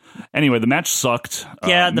 Yeah. Anyway, the match sucked.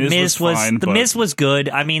 Yeah, the Miz was fine, the Miz was good.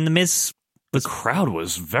 I mean, the Miz the crowd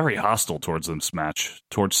was very hostile towards this match,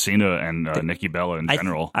 towards Cena and Nikki Bella in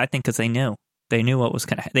general. I think because they knew what was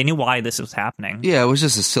gonna. They knew why this was happening. Yeah, it was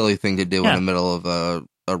just a silly thing to do in the middle of a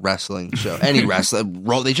wrestling show. Any wrestling.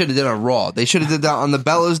 They should have did it on Raw. They should have did that on the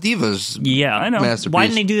Bella's Divas. Yeah, I know. Why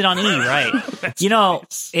didn't they do that on E? Right.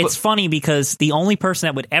 It's funny because the only person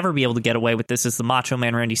that would ever be able to get away with this is the Macho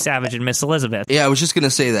Man Randy Savage and Miss Elizabeth. Yeah, I was just gonna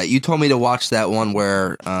say that. You told me to watch that one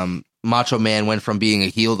where Macho Man went from being a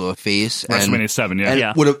heel to a face. WrestleMania 7,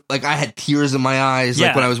 yeah. And would have, I had tears in my eyes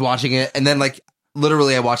when I was watching it, and then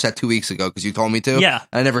literally, I watched that 2 weeks ago because you told me to. Yeah.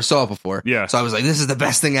 I never saw it before. Yeah. So I was like, this is the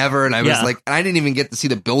best thing ever. And I was and I didn't even get to see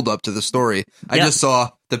the build up to the story. I just saw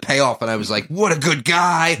the payoff and I was like, what a good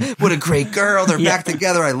guy. What a great girl. They're back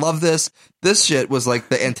together. I love this. This shit was like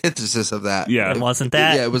the antithesis of that. Yeah. It wasn't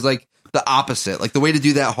that. Yeah. It was like the opposite. Like the way to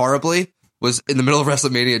do that horribly was in the middle of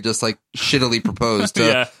WrestleMania, just shittily proposed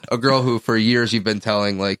to a girl who for years you've been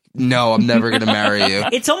telling no, I'm never going to marry you.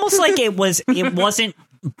 It's almost like it wasn't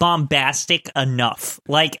bombastic enough.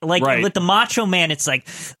 Like with the Macho Man, it's like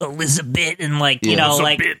Elizabeth and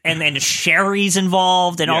and then Sherry's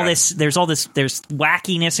involved and all this. There's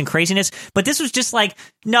wackiness and craziness. But this was just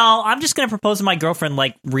no, I'm just going to propose to my girlfriend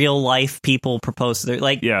like real life people propose to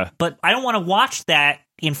their But I don't want to watch that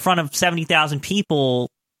in front of 70,000 people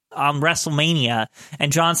on WrestleMania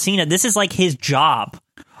and John Cena. This is his job.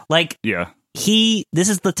 this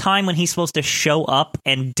is the time when he's supposed to show up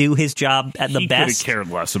and do his job at the best. He could have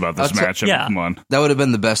cared less about this That's match. yeah. Come on. That would have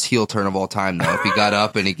been the best heel turn of all time, though, if he got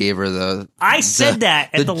up and he gave her the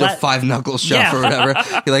five knuckle shove or whatever.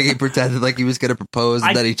 He pretended like he was going to propose,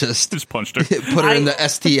 and then he just punched her. Put her in the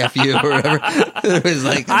STFU or whatever. It was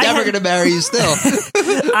like, never going to marry you still.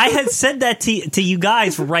 I had said that to you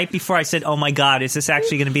guys right before I said, oh my God, is this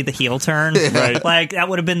actually going to be the heel turn? Right. Like, that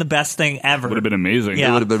would have been the best thing ever. Would have been amazing. Yeah.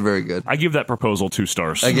 It would have been very good. I give that proposal 2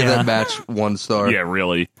 stars. I give that match 1 star. Yeah,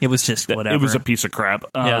 really. It was just whatever. It was a piece of crap.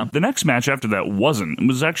 Yeah. The next match after that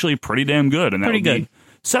was actually pretty damn good. And that Pretty would good. be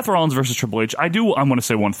Seth Rollins versus Triple H. I want to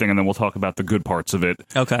say one thing, and then we'll talk about the good parts of it.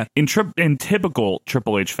 Okay. In typical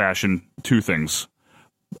Triple H fashion, 2 things.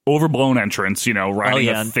 Overblown entrance, riding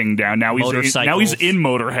a thing down. Now he's in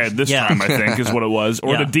Motorhead this time, I think, is what it was.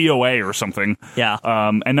 Or the DOA or something. Yeah.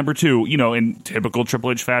 And number 2, in typical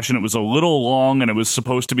Triple H fashion, it was a little long, and it was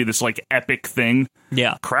supposed to be this, epic thing.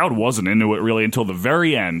 Yeah. Crowd wasn't into it, really, until the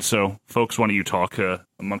very end. So, folks, why don't you talk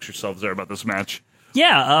amongst yourselves there about this match?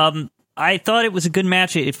 Yeah, I thought it was a good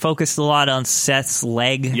match. It focused a lot on Seth's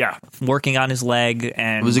leg. Yeah. Working on his leg.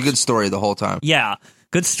 And It was a good story the whole time. Yeah.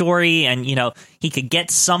 Good story, and he could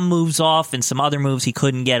get some moves off, and some other moves he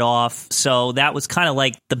couldn't get off. So that was kind of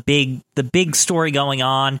like the big story going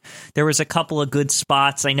on. There was a couple of good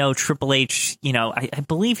spots. I know Triple H. I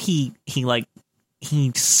believe he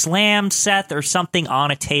slammed Seth or something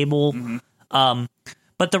on a table. Mm-hmm.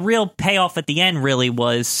 But the real payoff at the end really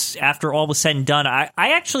was, after all was said and done, I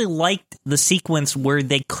actually liked the sequence where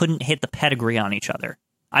they couldn't hit the pedigree on each other.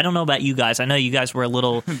 I don't know about you guys. I know you guys were a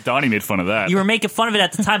little... Donnie made fun of that. You were making fun of it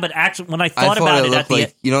at the time, but actually, when I thought about it at the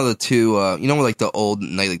end... the two, the old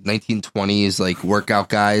 1920s workout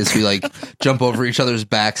guys who jump over each other's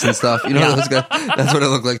backs and stuff. Those guys? That's what it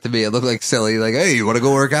looked like to me. It looked like silly. Hey, you want to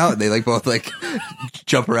go work out? And they both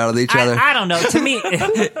jump around with each other. I don't know. To me,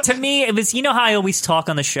 it was. How I always talk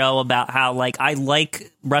on the show about how I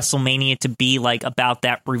like WrestleMania to be about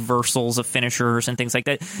that reversals of finishers and things like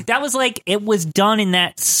that. That was it was done in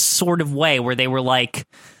that sort of way where they were I'm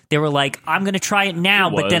going to try it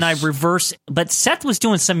now, but then I reverse. But Seth was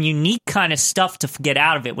doing some unique kind of stuff to get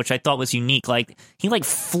out of it, which I thought was unique. He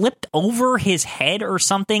flipped over his head or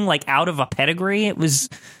something out of a pedigree. It was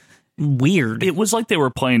weird. It was like they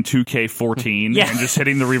were playing 2K14 and just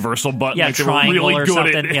hitting the reversal button. Yeah, they were really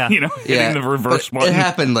good at hitting the reverse button. It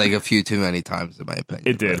happened a few too many times, in my opinion.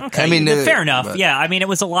 It did. Okay. Fair enough. But, yeah, it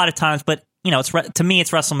was a lot of times, but to me,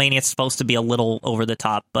 it's WrestleMania. It's supposed to be a little over the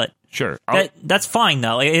top, but sure, that's fine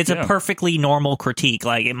though. It's a perfectly normal critique.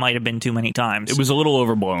 It might have been too many times. It was a little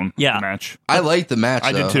overblown. Yeah, the match. I liked the match.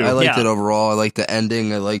 I did too. I liked it overall. I liked the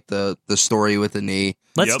ending. I liked the story with the knee.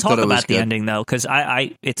 Let's talk about the ending though, because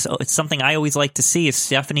it's something I always like to see is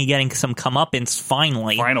Stephanie getting some comeuppance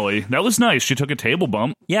finally. Finally, that was nice. She took a table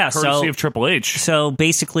bump. Yeah, courtesy of Triple H. So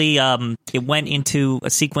basically, it went into a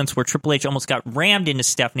sequence where Triple H almost got rammed into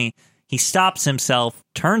Stephanie. He stops himself,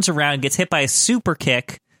 turns around, gets hit by a super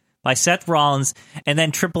kick by Seth Rollins, and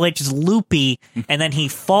then Triple H is loopy, and then he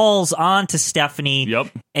falls onto Stephanie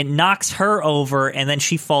and knocks her over, and then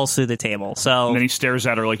she falls through the table. So and then he stares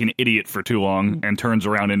at her like an idiot for too long and turns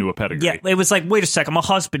around into a pedigree. Yeah, it was wait a sec, I'm a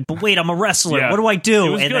husband, but wait, I'm a wrestler. Yeah. What do I do? It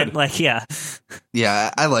was and good. Then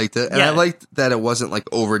Yeah, I liked it. And I liked that it wasn't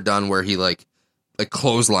overdone where he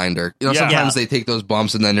clotheslined her. Sometimes they take those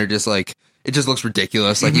bumps and then they're just it just looks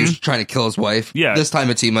ridiculous. He was trying to kill his wife. Yeah. This time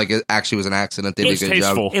it seemed like it actually was an accident. They did a good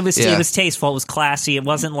job. It was tasteful. It was classy. It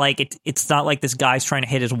wasn't it's not like this guy's trying to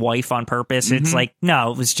hit his wife on purpose. It's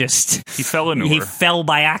no, it was just he fell into her. He fell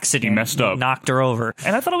by accident. He messed up. Knocked her over.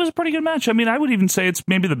 And I thought it was a pretty good match. I would even say it's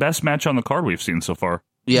maybe the best match on the card we've seen so far.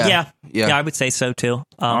 Yeah, I would say so too.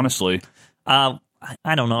 Honestly.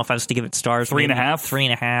 I don't know if I was to give it stars. 3.5?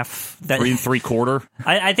 3.5. 3 3/4.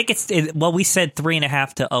 I think we said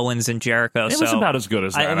 3.5 to Owens and Jericho. It was about as good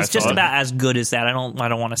as that. It was just about as good as that. I don't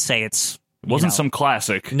want to say it wasn't some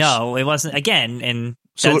classic. No, it wasn't. Again, and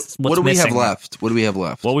so what do we missing. have left? What do we have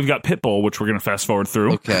left? Well, we've got Pitbull, which we're going to fast forward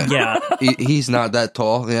through. Okay. Yeah. He's not that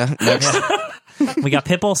tall. Yeah. Next. We got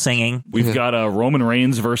Pitbull singing. We've got Roman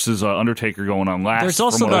Reigns versus Undertaker going on last. There's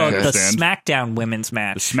also the SmackDown women's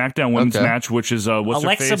match. The SmackDown women's match, which is what's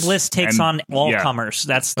Alexa her face? Bliss takes on all comers.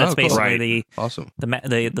 That's basically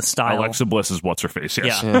the style. Alexa Bliss is what's her face.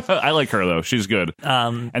 Yes, yeah. I like her though. She's good.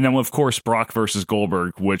 And then of course Brock versus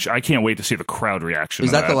Goldberg, which I can't wait to see the crowd reaction.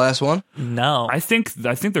 Is that the last one? No, I think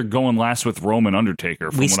they're going last with Roman Undertaker.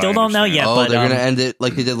 We still don't know yet. Oh, but they're going to end it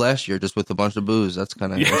like they did last year, just with a bunch of booze. That's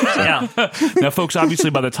kind of interesting. Now folks, obviously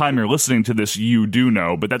by the time you're listening to this, you do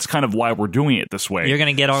know, but that's kind of why we're doing it this way. You're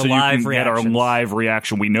going to get our so live you can reactions. get our live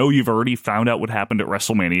reaction. We know you've already found out what happened at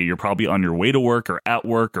WrestleMania. You're probably on your way to work or at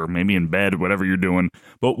work or maybe in bed, whatever you're doing.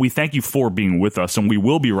 But we thank you for being with us, and we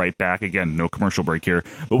will be right back. Again, no commercial break here,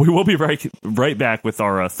 but we will be right back with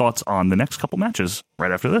our thoughts on the next couple matches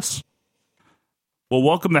right after this. Well,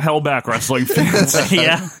 welcome to Hell Back, wrestling fans.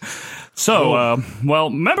 Yeah. So, well,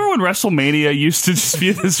 remember when WrestleMania used to just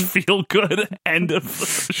be this feel-good end of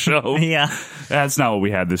the show? Yeah. That's not what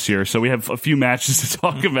we had this year. So we have a few matches to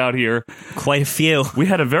talk about here. Quite a few. We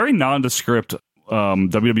had a very nondescript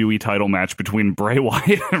WWE title match between Bray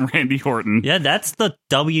Wyatt and Randy Orton. Yeah, that's the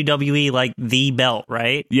WWE, like, the belt,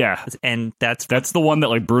 right? Yeah. And that's the one that,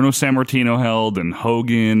 like, Bruno Sammartino held and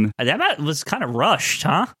Hogan. That was kind of rushed,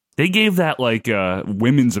 huh? They gave that, like,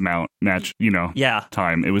 women's amount match, Yeah.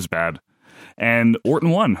 time. It was bad. And Orton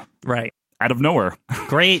won. Right. Out of nowhere.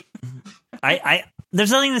 Great.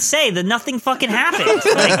 There's nothing to say. Nothing fucking happened.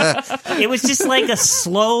 Like, it was just like a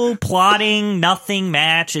slow, plodding, nothing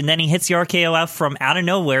match, and then he hits the RKOF from out of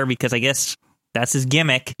nowhere because I guess that's his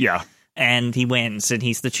gimmick. Yeah. And he wins, and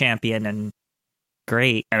he's the champion, and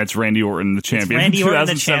great. And it's Randy Orton, the champion. Randy in Orton,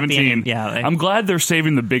 the 2017. champion. Yeah. I'm glad they're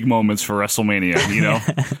saving the big moments for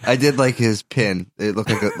WrestleMania, I did like his pin. It looked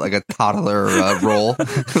like a toddler roll.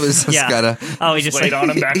 It was just kind of. Oh, he just laid like on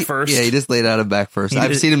him back first. Yeah, he just laid on him back first.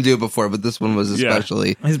 I've seen him do it before, but this one was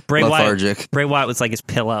especially his Bray lethargic. Wyatt. Bray Wyatt was like his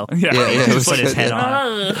pillow. Yeah. Yeah, He it just was put his good, head yeah.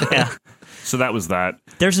 on it. Yeah. So that was that.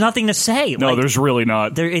 There's nothing to say. No, Like, there's really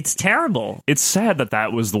not. it's terrible. It's sad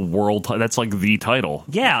that was the world. That's like the title.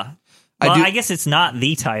 Yeah. I Well, do- I guess it's not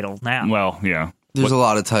the title now. Well, yeah. There's a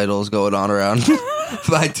lot of titles going on around.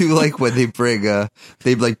 But I do like when they bring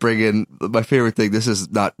in my favorite thing. This is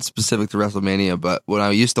not specific to WrestleMania, but when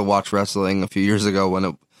I used to watch wrestling a few years ago when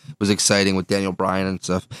it was exciting with Daniel Bryan and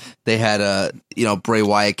stuff, they had Bray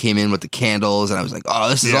Wyatt came in with the candles, and I was like, oh,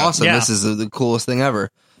 this is awesome. Yeah. This is the coolest thing ever.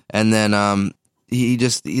 And then he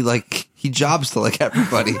jobs to like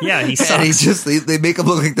everybody. Yeah, he And sucks. they make him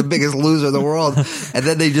look like the biggest loser in the world, and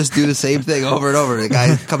then they just do the same thing over and over. The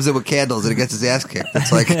guy comes in with candles and he gets his ass kicked.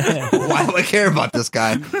 It's like, why do I care about this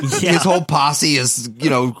guy? Yeah. His whole posse, his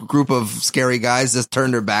group of scary guys, just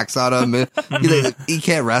turn their backs on him. He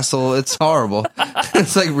can't wrestle. It's horrible.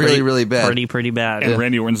 It's like really bad. Pretty bad. And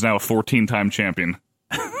Randy Orton's now a 14-time champion.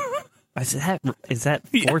 Is that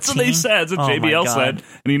 14? That's what they said. That's what Oh, my JBL God. said.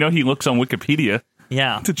 And he looks on Wikipedia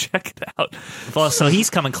Yeah. to check it out. Well, so he's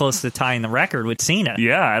coming close to tying the record with Cena.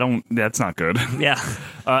 Yeah, that's not good. Yeah.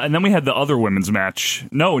 And then we had the other women's match.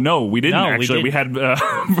 No, we didn't No, we actually. We didn't. had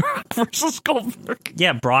Brock versus Goldberg.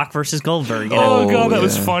 Yeah, Brock versus Goldberg. Oh, God, that yeah.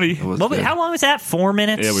 was funny. It was What, good. how long was that? 4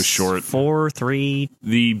 minutes? It was short. 4, 3.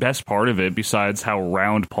 The best part of it, besides how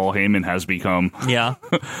round Paul Heyman has become, Yeah.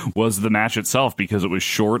 was the match itself, because it was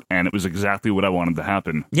short and it was exactly what I wanted to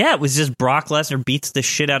happen. Yeah, it was just Brock Lesnar beats the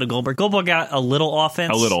shit out of Goldberg. Goldberg got a little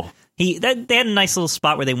offense. A little. They had a nice little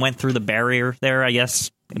spot where they went through the barrier there, I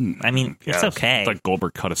guess. I mean, it's Yeah, okay. It's like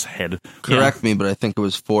Goldberg cut his head Correct me, but I think it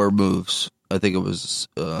was 4 moves. I think it was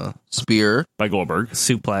spear, by Goldberg,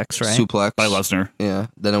 Suplex, right? suplex by Lesnar, Yeah.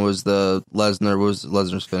 Then it was the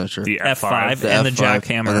Lesnar's finisher. the F5, F5. and the F5,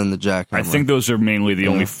 jackhammer. and then the jackhammer. I think those are mainly the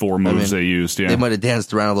only 4 moves they used. Yeah, They might have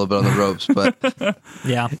danced around a little bit on the ropes, but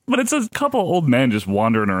Yeah. but it's a couple old men just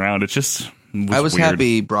wandering around. It's just I was weird.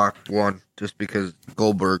 happy Brock won just because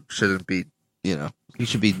Goldberg shouldn't be, he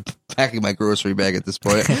should be packing my grocery bag at this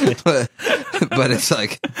point. but it's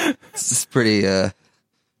like, it's just pretty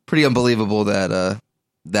unbelievable that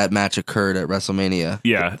that match occurred at WrestleMania.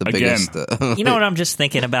 Yeah, the again. biggest. You know what I'm just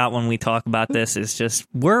thinking about when we talk about this is just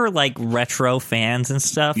we're like retro fans and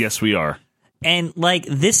stuff. Yes, we are. And like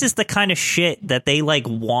this is the kind of shit that they like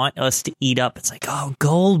want us to eat up. It's like, oh,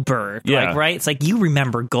 Goldberg. Yeah. Like, right? It's like you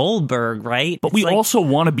remember Goldberg, right? But It's we like, also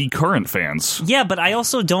want to be current fans. yeah, but I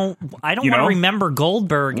also don't want to remember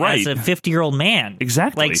Goldberg Right. as a 50-year-old man.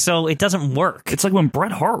 Exactly. Like, so it doesn't work. It's like when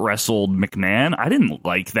Bret Hart wrestled McMahon. I didn't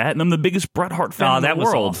like that, and I'm the biggest Bret Hart fan in that the was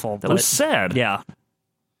world. awful, That but- was sad. Yeah.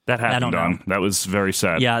 That happened, don't know. Don. That was very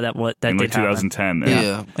sad. Yeah, that in did like 2010. happen.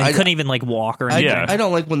 Yeah. And he couldn't even like walk or anything. Yeah. I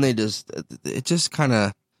don't like when it just kind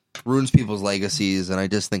of ruins people's legacies, and I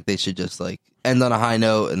just think they should just like end on a high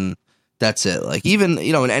note, and that's it. Like even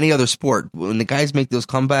in any other sport, when the guys make those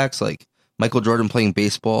comebacks, like Michael Jordan playing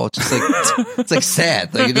baseball, it's just like it's like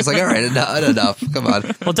sad. Like you're just like, all right, enough. Come on.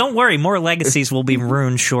 Well, don't worry. More legacies will be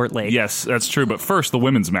ruined shortly. Yes, that's true. But first, the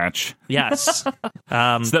women's match. Yes. So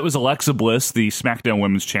that was Alexa Bliss, the SmackDown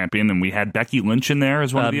Women's Champion, and we had Becky Lynch in there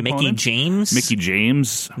as one of the Mickey opponents. James. Mickey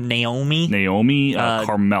James, Naomi. Naomi,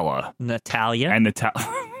 Carmella, Natalia. and Natalia.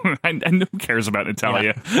 And who cares about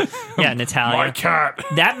Natalia? Yeah, Natalia. My cat.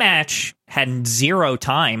 That match had zero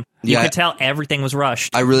time. You Yeah. could tell everything was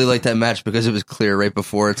rushed. I really liked that match because it was clear right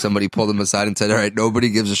before it. Somebody pulled them aside and said, "All right, nobody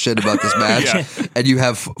gives a shit about this match, and you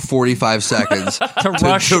have 45 seconds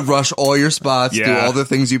to rush all your spots, do all the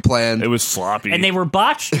things you planned." It was sloppy, And they were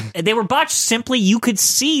botched. They were botched simply. You could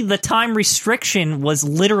see the time restriction was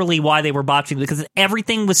literally why they were botching, because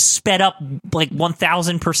everything was sped up like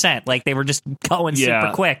 1,000%. Like they were just going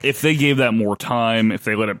super quick. If they gave that more time, if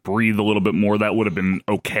they let it breathe a little bit more, that would have been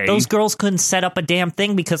okay. Those girls couldn't set up a damn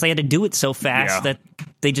thing because they had to do it so fast that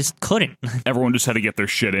they just couldn't. Everyone just had to get their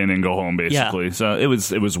shit in and go home, basically. So it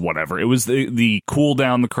was whatever. It was the cool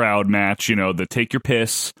down the crowd match, the take your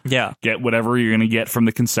piss, get whatever you're going to get from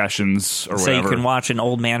the concessions or so whatever. You can watch an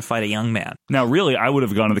old man fight a young man. Now, really, I would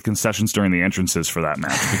have gone to the concessions during the entrances for that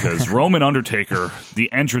match because Roman Undertaker,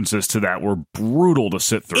 the entrances to that were brutal to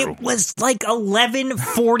sit through. It was like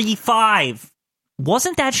 11:45.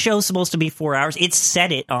 Wasn't that show supposed to be 4 hours? It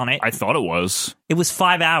said it on it. I thought it was. It was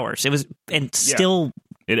 5 hours. It was, and still.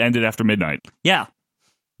 It ended after midnight. Yeah.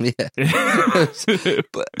 Yeah.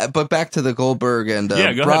 but back to the Goldberg and go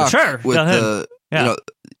ahead. Brock Sure. with Go ahead. the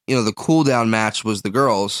the cool down match was the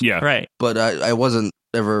girls. Yeah. Right. But I wasn't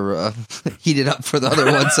ever heated up for the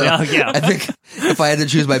other one. So Yeah. I think if I had to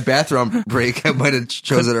choose my bathroom break, I might have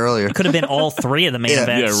chosen it earlier. Could have been all three of the main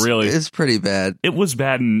events. Yeah, really. It's pretty bad. It was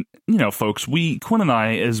bad, and folks, Quinn and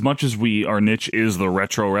I, as much as our niche is the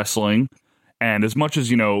retro wrestling, and as much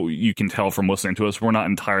as you can tell from listening to us, we're not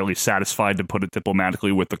entirely satisfied, to put it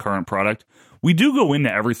diplomatically, with the current product. We do go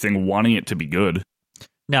into everything wanting it to be good.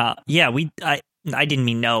 No, yeah, I didn't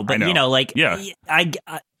mean no, but I know. I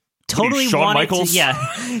totally Shawn want Michaels? it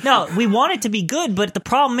to. No, we want it to be good, but the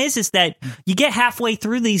problem is that you get halfway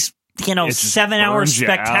through these 7-hour burns you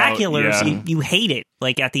out. spectaculars, Yeah. you hate it.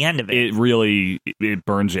 Like at the end of it, It really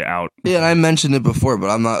burns you out. Yeah, and I mentioned it before, but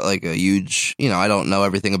I'm not like a huge, I don't know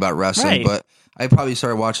everything about wrestling, Right. but I probably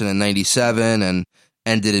started watching in 97 and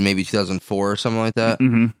ended in maybe 2004 or something like that.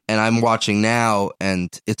 Mm-hmm. And I'm watching now, and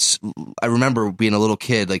I remember being a little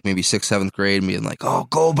kid, like maybe 6th, 7th grade, and being like, "Oh,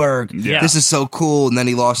 Goldberg, Yeah. this is so cool." And then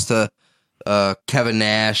he lost to Kevin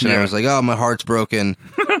Nash, and I was like, "Oh, my heart's broken."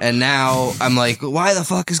 And now I'm like, "Why the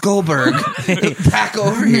fuck is Goldberg back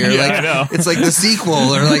over here?" Yeah, like I know. it's like the sequel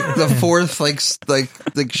or like the fourth like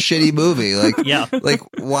shitty movie. Like, like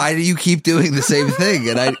why do you keep doing the same thing?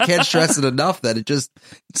 And I can't stress it enough that it's just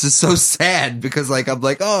so sad, because like I'm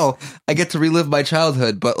like, oh, I get to relive my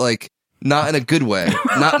childhood, but like not in a good way,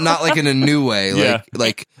 not like in a new way,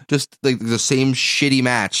 like just like the same shitty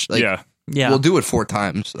match. Like, we'll do it 4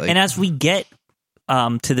 times. Like, and as we get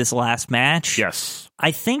to this last match, Yes. I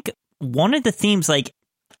think one of the themes, like,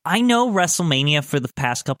 I know WrestleMania for the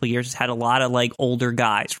past couple of years has had a lot of like older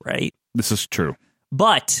guys, right? This is true.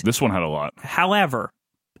 But This one had a lot. however,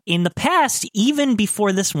 in the past, even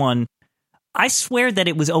before this one, I swear that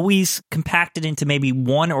it was always compacted into maybe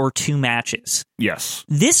 1 or 2 matches. Yes.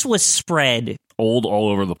 This was spread Old all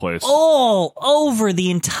over the place. all over the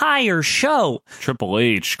entire show. Triple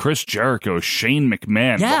H, Chris Jericho, Shane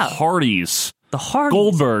McMahon, Yeah. the Hardys, The Hardys,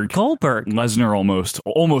 Goldberg. Lesnar,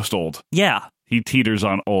 almost old. yeah, He teeters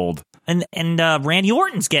on old. and Randy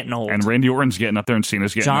Orton's getting old. And Randy Orton's getting up there, and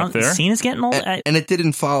Cena's getting up there. Cena's getting old. and it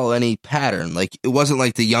didn't follow any pattern. Like, it wasn't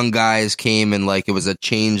like the young guys came and like it was a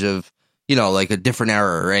change of, like a different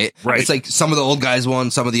era, right? Right. It's like some of the old guys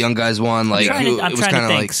won, some of the young guys won. Like, I'm trying to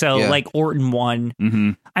think. Like, So, yeah. like, Orton won.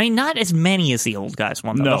 Mm-hmm. I mean, not as many as the old guys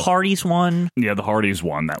won, though. No. The Hardys won. Yeah, the Hardys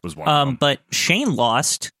won. That was one of them. But Shane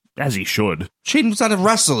lost. As he should. Shane was not a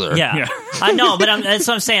wrestler. Yeah. I know, but that's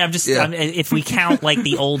what I'm saying. I'm just, Yeah. if we count, like,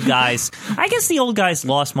 the old guys, I guess the old guys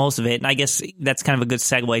lost most of it, and I guess that's kind of a good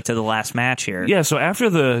segue to the last match here. Yeah, so after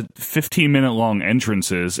the 15-minute long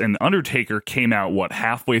entrances, and Undertaker came out,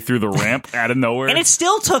 halfway through the ramp out of nowhere? And it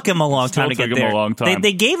still took him a long time to get took him there. a long time.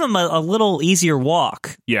 They gave him a little easier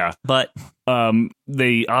walk, Yeah. but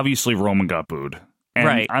They obviously, Roman got booed. And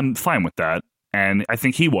Right. I'm fine with that. And I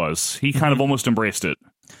think he was. He kind of almost embraced it.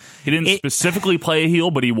 He didn't specifically play a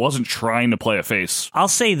heel, but he wasn't trying to play a face. I'll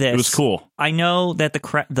say this. It was cool. I know that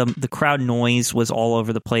the crowd noise was all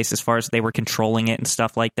over the place as far as they were controlling it and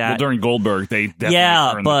stuff like that. Well, during Goldberg, they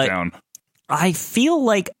definitely turned it down. I feel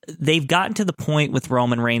like they've gotten to the point with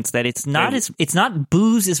Roman Reigns that it's not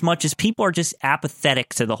boos as much as people are just apathetic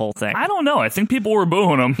to the whole thing. I don't know. I think people were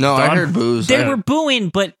booing him. No, I heard boos. They were booing,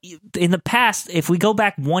 but in the past, if we go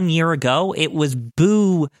back 1 year ago, it was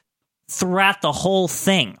boo throughout the whole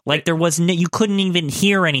thing. Like there was you couldn't even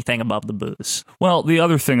hear anything above the boos. Well, the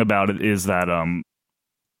other thing about it is that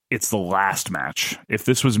it's the last match. If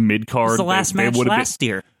this was mid-card, It was the last match last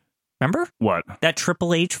year. Remember What? that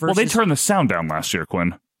Triple H versus? Well, they turned the sound down last year,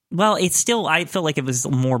 Quinn. Well, it's still. I feel like it was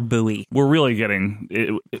more buoy. We're really getting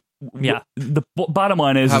Yeah. The bottom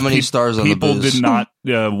line is How many stars on the people booze? did not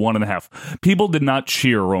 1.5. People did not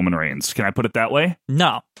cheer Roman Reigns. Can I put it that way?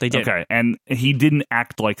 No, they didn't. Okay, and he didn't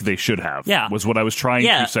act like they should have. Yeah. Was what I was trying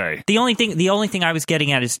to say. The only thing I was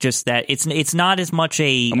getting at is just that it's not as much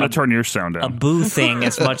I'm gonna turn your sound down. a boo thing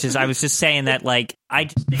as much as I was just saying that like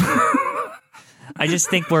I just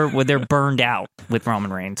think they're burned out with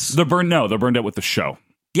Roman Reigns. They're burned out with the show.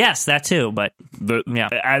 Yes, that too, but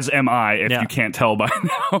As am I, if you can't tell by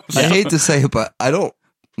now. I hate to say it, but I don't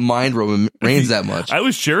mind Roman Reigns that much. I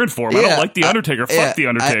was cheering for him. I don't like The Undertaker. Fuck The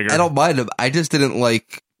Undertaker. I don't mind him. I just didn't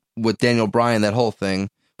like with Daniel Bryan, that whole thing,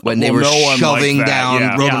 when they were no one shoving liked that, down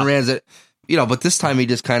yeah. Roman Reigns. But this time he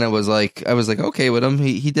just kind of was like, I was like, okay with him.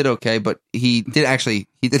 He did okay, but he did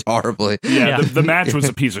horribly. Yeah, the match was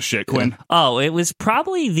a piece of shit, Quinn. Oh, it was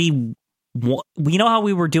probably you know how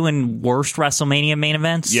we were doing worst WrestleMania main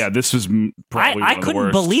events? Yeah, this was probably I one of the couldn't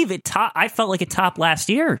worst. believe it. I felt like it topped last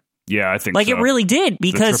year. Yeah, I think like so. it really did, The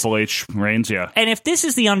because Triple H Reigns, yeah. And if this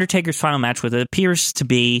is the Undertaker's final match with it appears to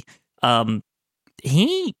be,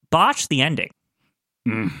 he botched the ending.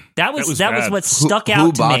 That was what stuck out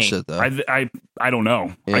who to botched me. it, though? I don't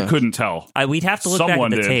know. Yeah. I couldn't tell. We'd have to look Someone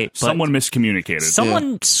back at the did. tape. But Someone miscommunicated.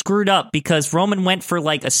 someone screwed up because Roman went for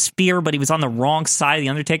like a spear, but he was on the wrong side of the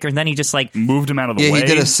Undertaker, and then he just like moved him out of the way. He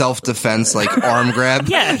did a self-defense arm grab.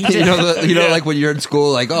 Yeah, he did. Like when you're in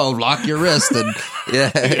school, like, oh, lock your wrist, and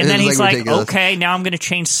and then he's like, ridiculous. okay, now I'm going to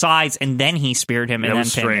change sides, and then he speared him, and That then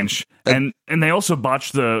was pinned him. strange. And they also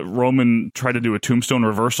botched the Roman tried to do a tombstone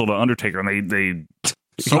reversal to Undertaker, and they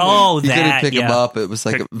he couldn't pick him up. It was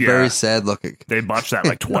very sad looking. They botched that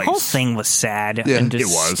twice. The whole thing was sad Yeah. and It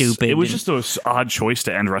just was stupid. It was and- just an odd choice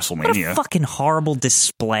to end What a WrestleMania. fucking horrible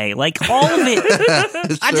display. Like, all of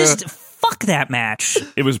it. I just, fuck that match.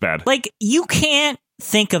 It was bad. Like, you can't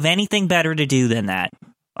think of anything better to do than that.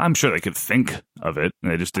 I'm sure they could think of it.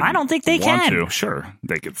 And they just didn't. I don't think they want can. to. Sure,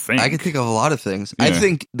 they could think. I can think of a lot of things. Yeah. I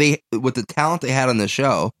think with the talent they had on the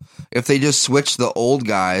show, if they just switched the old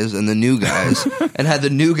guys and the new guys and had the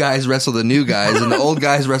new guys wrestle the new guys and the old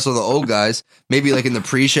guys wrestle the old guys, maybe like in the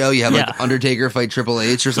pre-show you have like Undertaker fight Triple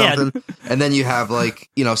H or something, and then you have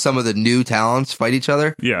some of the new talents fight each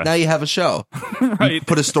other. Yeah. Now you have a show. Right.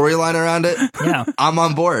 Put a storyline around it. Yeah. I'm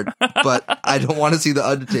on board, but I don't want to see the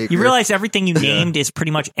Undertaker. You realize everything you named is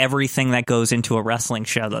pretty much everything that goes into a wrestling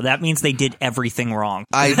show, though. That means they did everything wrong.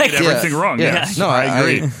 did everything wrong. Yeah. Yeah. No, I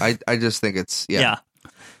agree. I just think it's Yeah.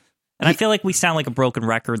 And I feel like we sound like a broken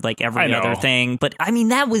record like every I know. other thing. But, I mean,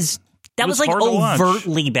 that was was like hard to watch.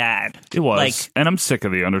 overtly bad. It was. Like, And I'm sick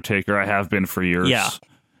of The Undertaker. I have been for years. Yeah.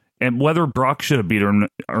 And whether Brock should have beat him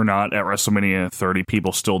or not at WrestleMania 30,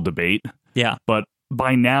 people still debate. yeah. But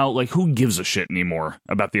by now, who gives a shit anymore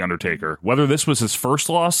about The Undertaker? Whether this was his first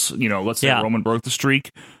loss, let's say Yeah. Roman broke the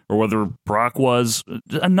streak, or whether Brock was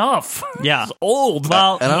enough. Yeah. He's old.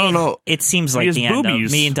 Well, and I don't know. It seems He like has the end. boobies.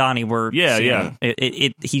 Me and Donnie were. Yeah, seeing yeah.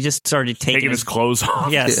 it. He just started taking his clothes off.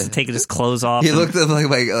 Yes, taking his clothes off. He and- looked at like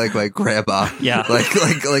my grandpa. Yeah. like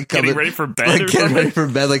Getting coming, ready for bed like or getting something? ready for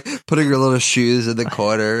bed, like putting her little shoes in the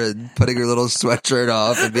corner and putting her little sweatshirt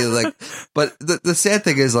off and being like. But the sad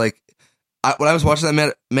thing is, when I was watching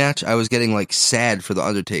that match, I was getting sad for the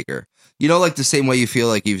Undertaker. The same way you feel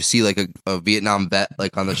like you see a Vietnam vet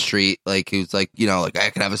on the street, who's I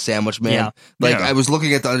can have a sandwich, man. Yeah. Yeah. I was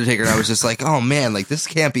looking at the Undertaker and I was just like, oh man, this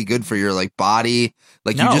can't be good for your body.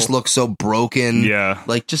 You No. just look so broken. Yeah.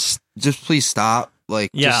 Just please stop.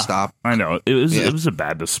 Just stop. I know. It was a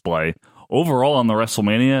bad display. Overall on the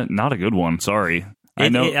WrestleMania, not a good one. Sorry. I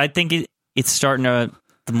know. I think it's starting to.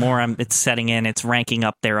 The more it's setting in, it's ranking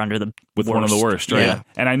up there under the with worst. one of the worst, right? Yeah.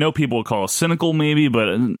 And I know people will call us cynical, maybe,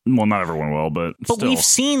 but not everyone will. But still. we've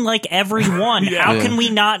seen every one. Yeah. How can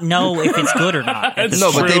we not know if it's good or not? at this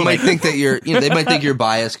No, No, but true. they might think that they might think you're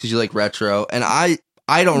biased because you like retro, and I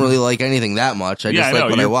don't really like anything that much. I just I like know.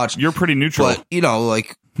 what I watch. You're pretty neutral. But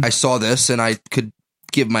I saw this and I could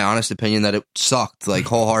give my honest opinion that it sucked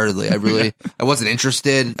wholeheartedly. I wasn't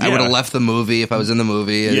interested. I Yeah. would have left the movie if I was in the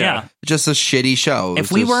movie. And Yeah. just a shitty show. It If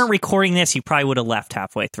was we just- weren't recording this, you probably would have left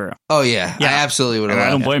halfway through. oh yeah, Yeah. I absolutely would have. And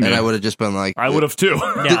I don't blame and you. I would have just been like, I would have too.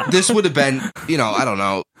 Yeah. this would have been, I don't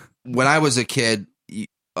know. When I was a kid, you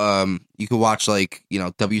could watch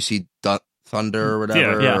WC Thunder or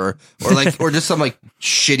whatever, Yeah. or just some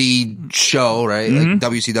shitty show, right? Mhm. Like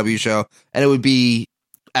WCW show, and it would be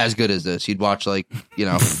as good as this. You'd watch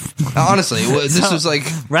honestly, this was like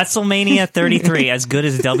WrestleMania 33, as good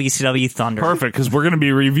as WCW Thunder. Perfect, because we're going to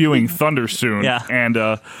be reviewing Thunder soon. Yeah. And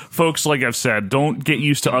folks, like I've said, don't get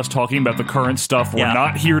used to us talking about the current stuff. We're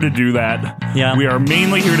not here to do that. Yeah. We are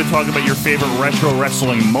mainly here to talk about your favorite retro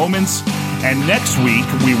wrestling moments. And next week,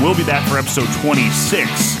 we will be back for episode 26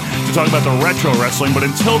 to talk about the retro wrestling. But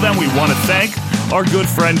until then, we want to thank our good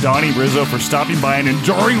friend Donnie Rizzo for stopping by and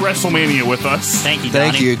enduring WrestleMania with us. Thank you, Donnie.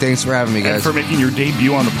 Thank you. Thanks for having me, guys. And for making your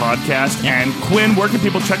debut on the podcast. Yeah. And Quinn, where can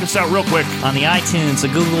people check us out real quick? On the iTunes, the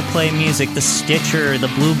Google Play Music, the Stitcher, the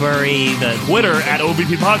Blueberry, the Twitter at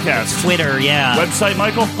OVP Podcast. Twitter, yeah. Website,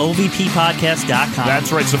 Michael? OVPpodcast.com.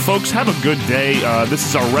 That's right. So, folks, have a good day. This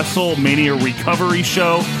is our WrestleMania recovery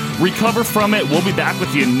show. Recover from it. We'll be back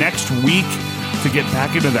with you next week to get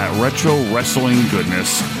back into that retro wrestling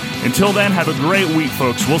goodness. Until then, have a great week,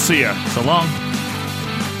 folks. We'll see ya. So long.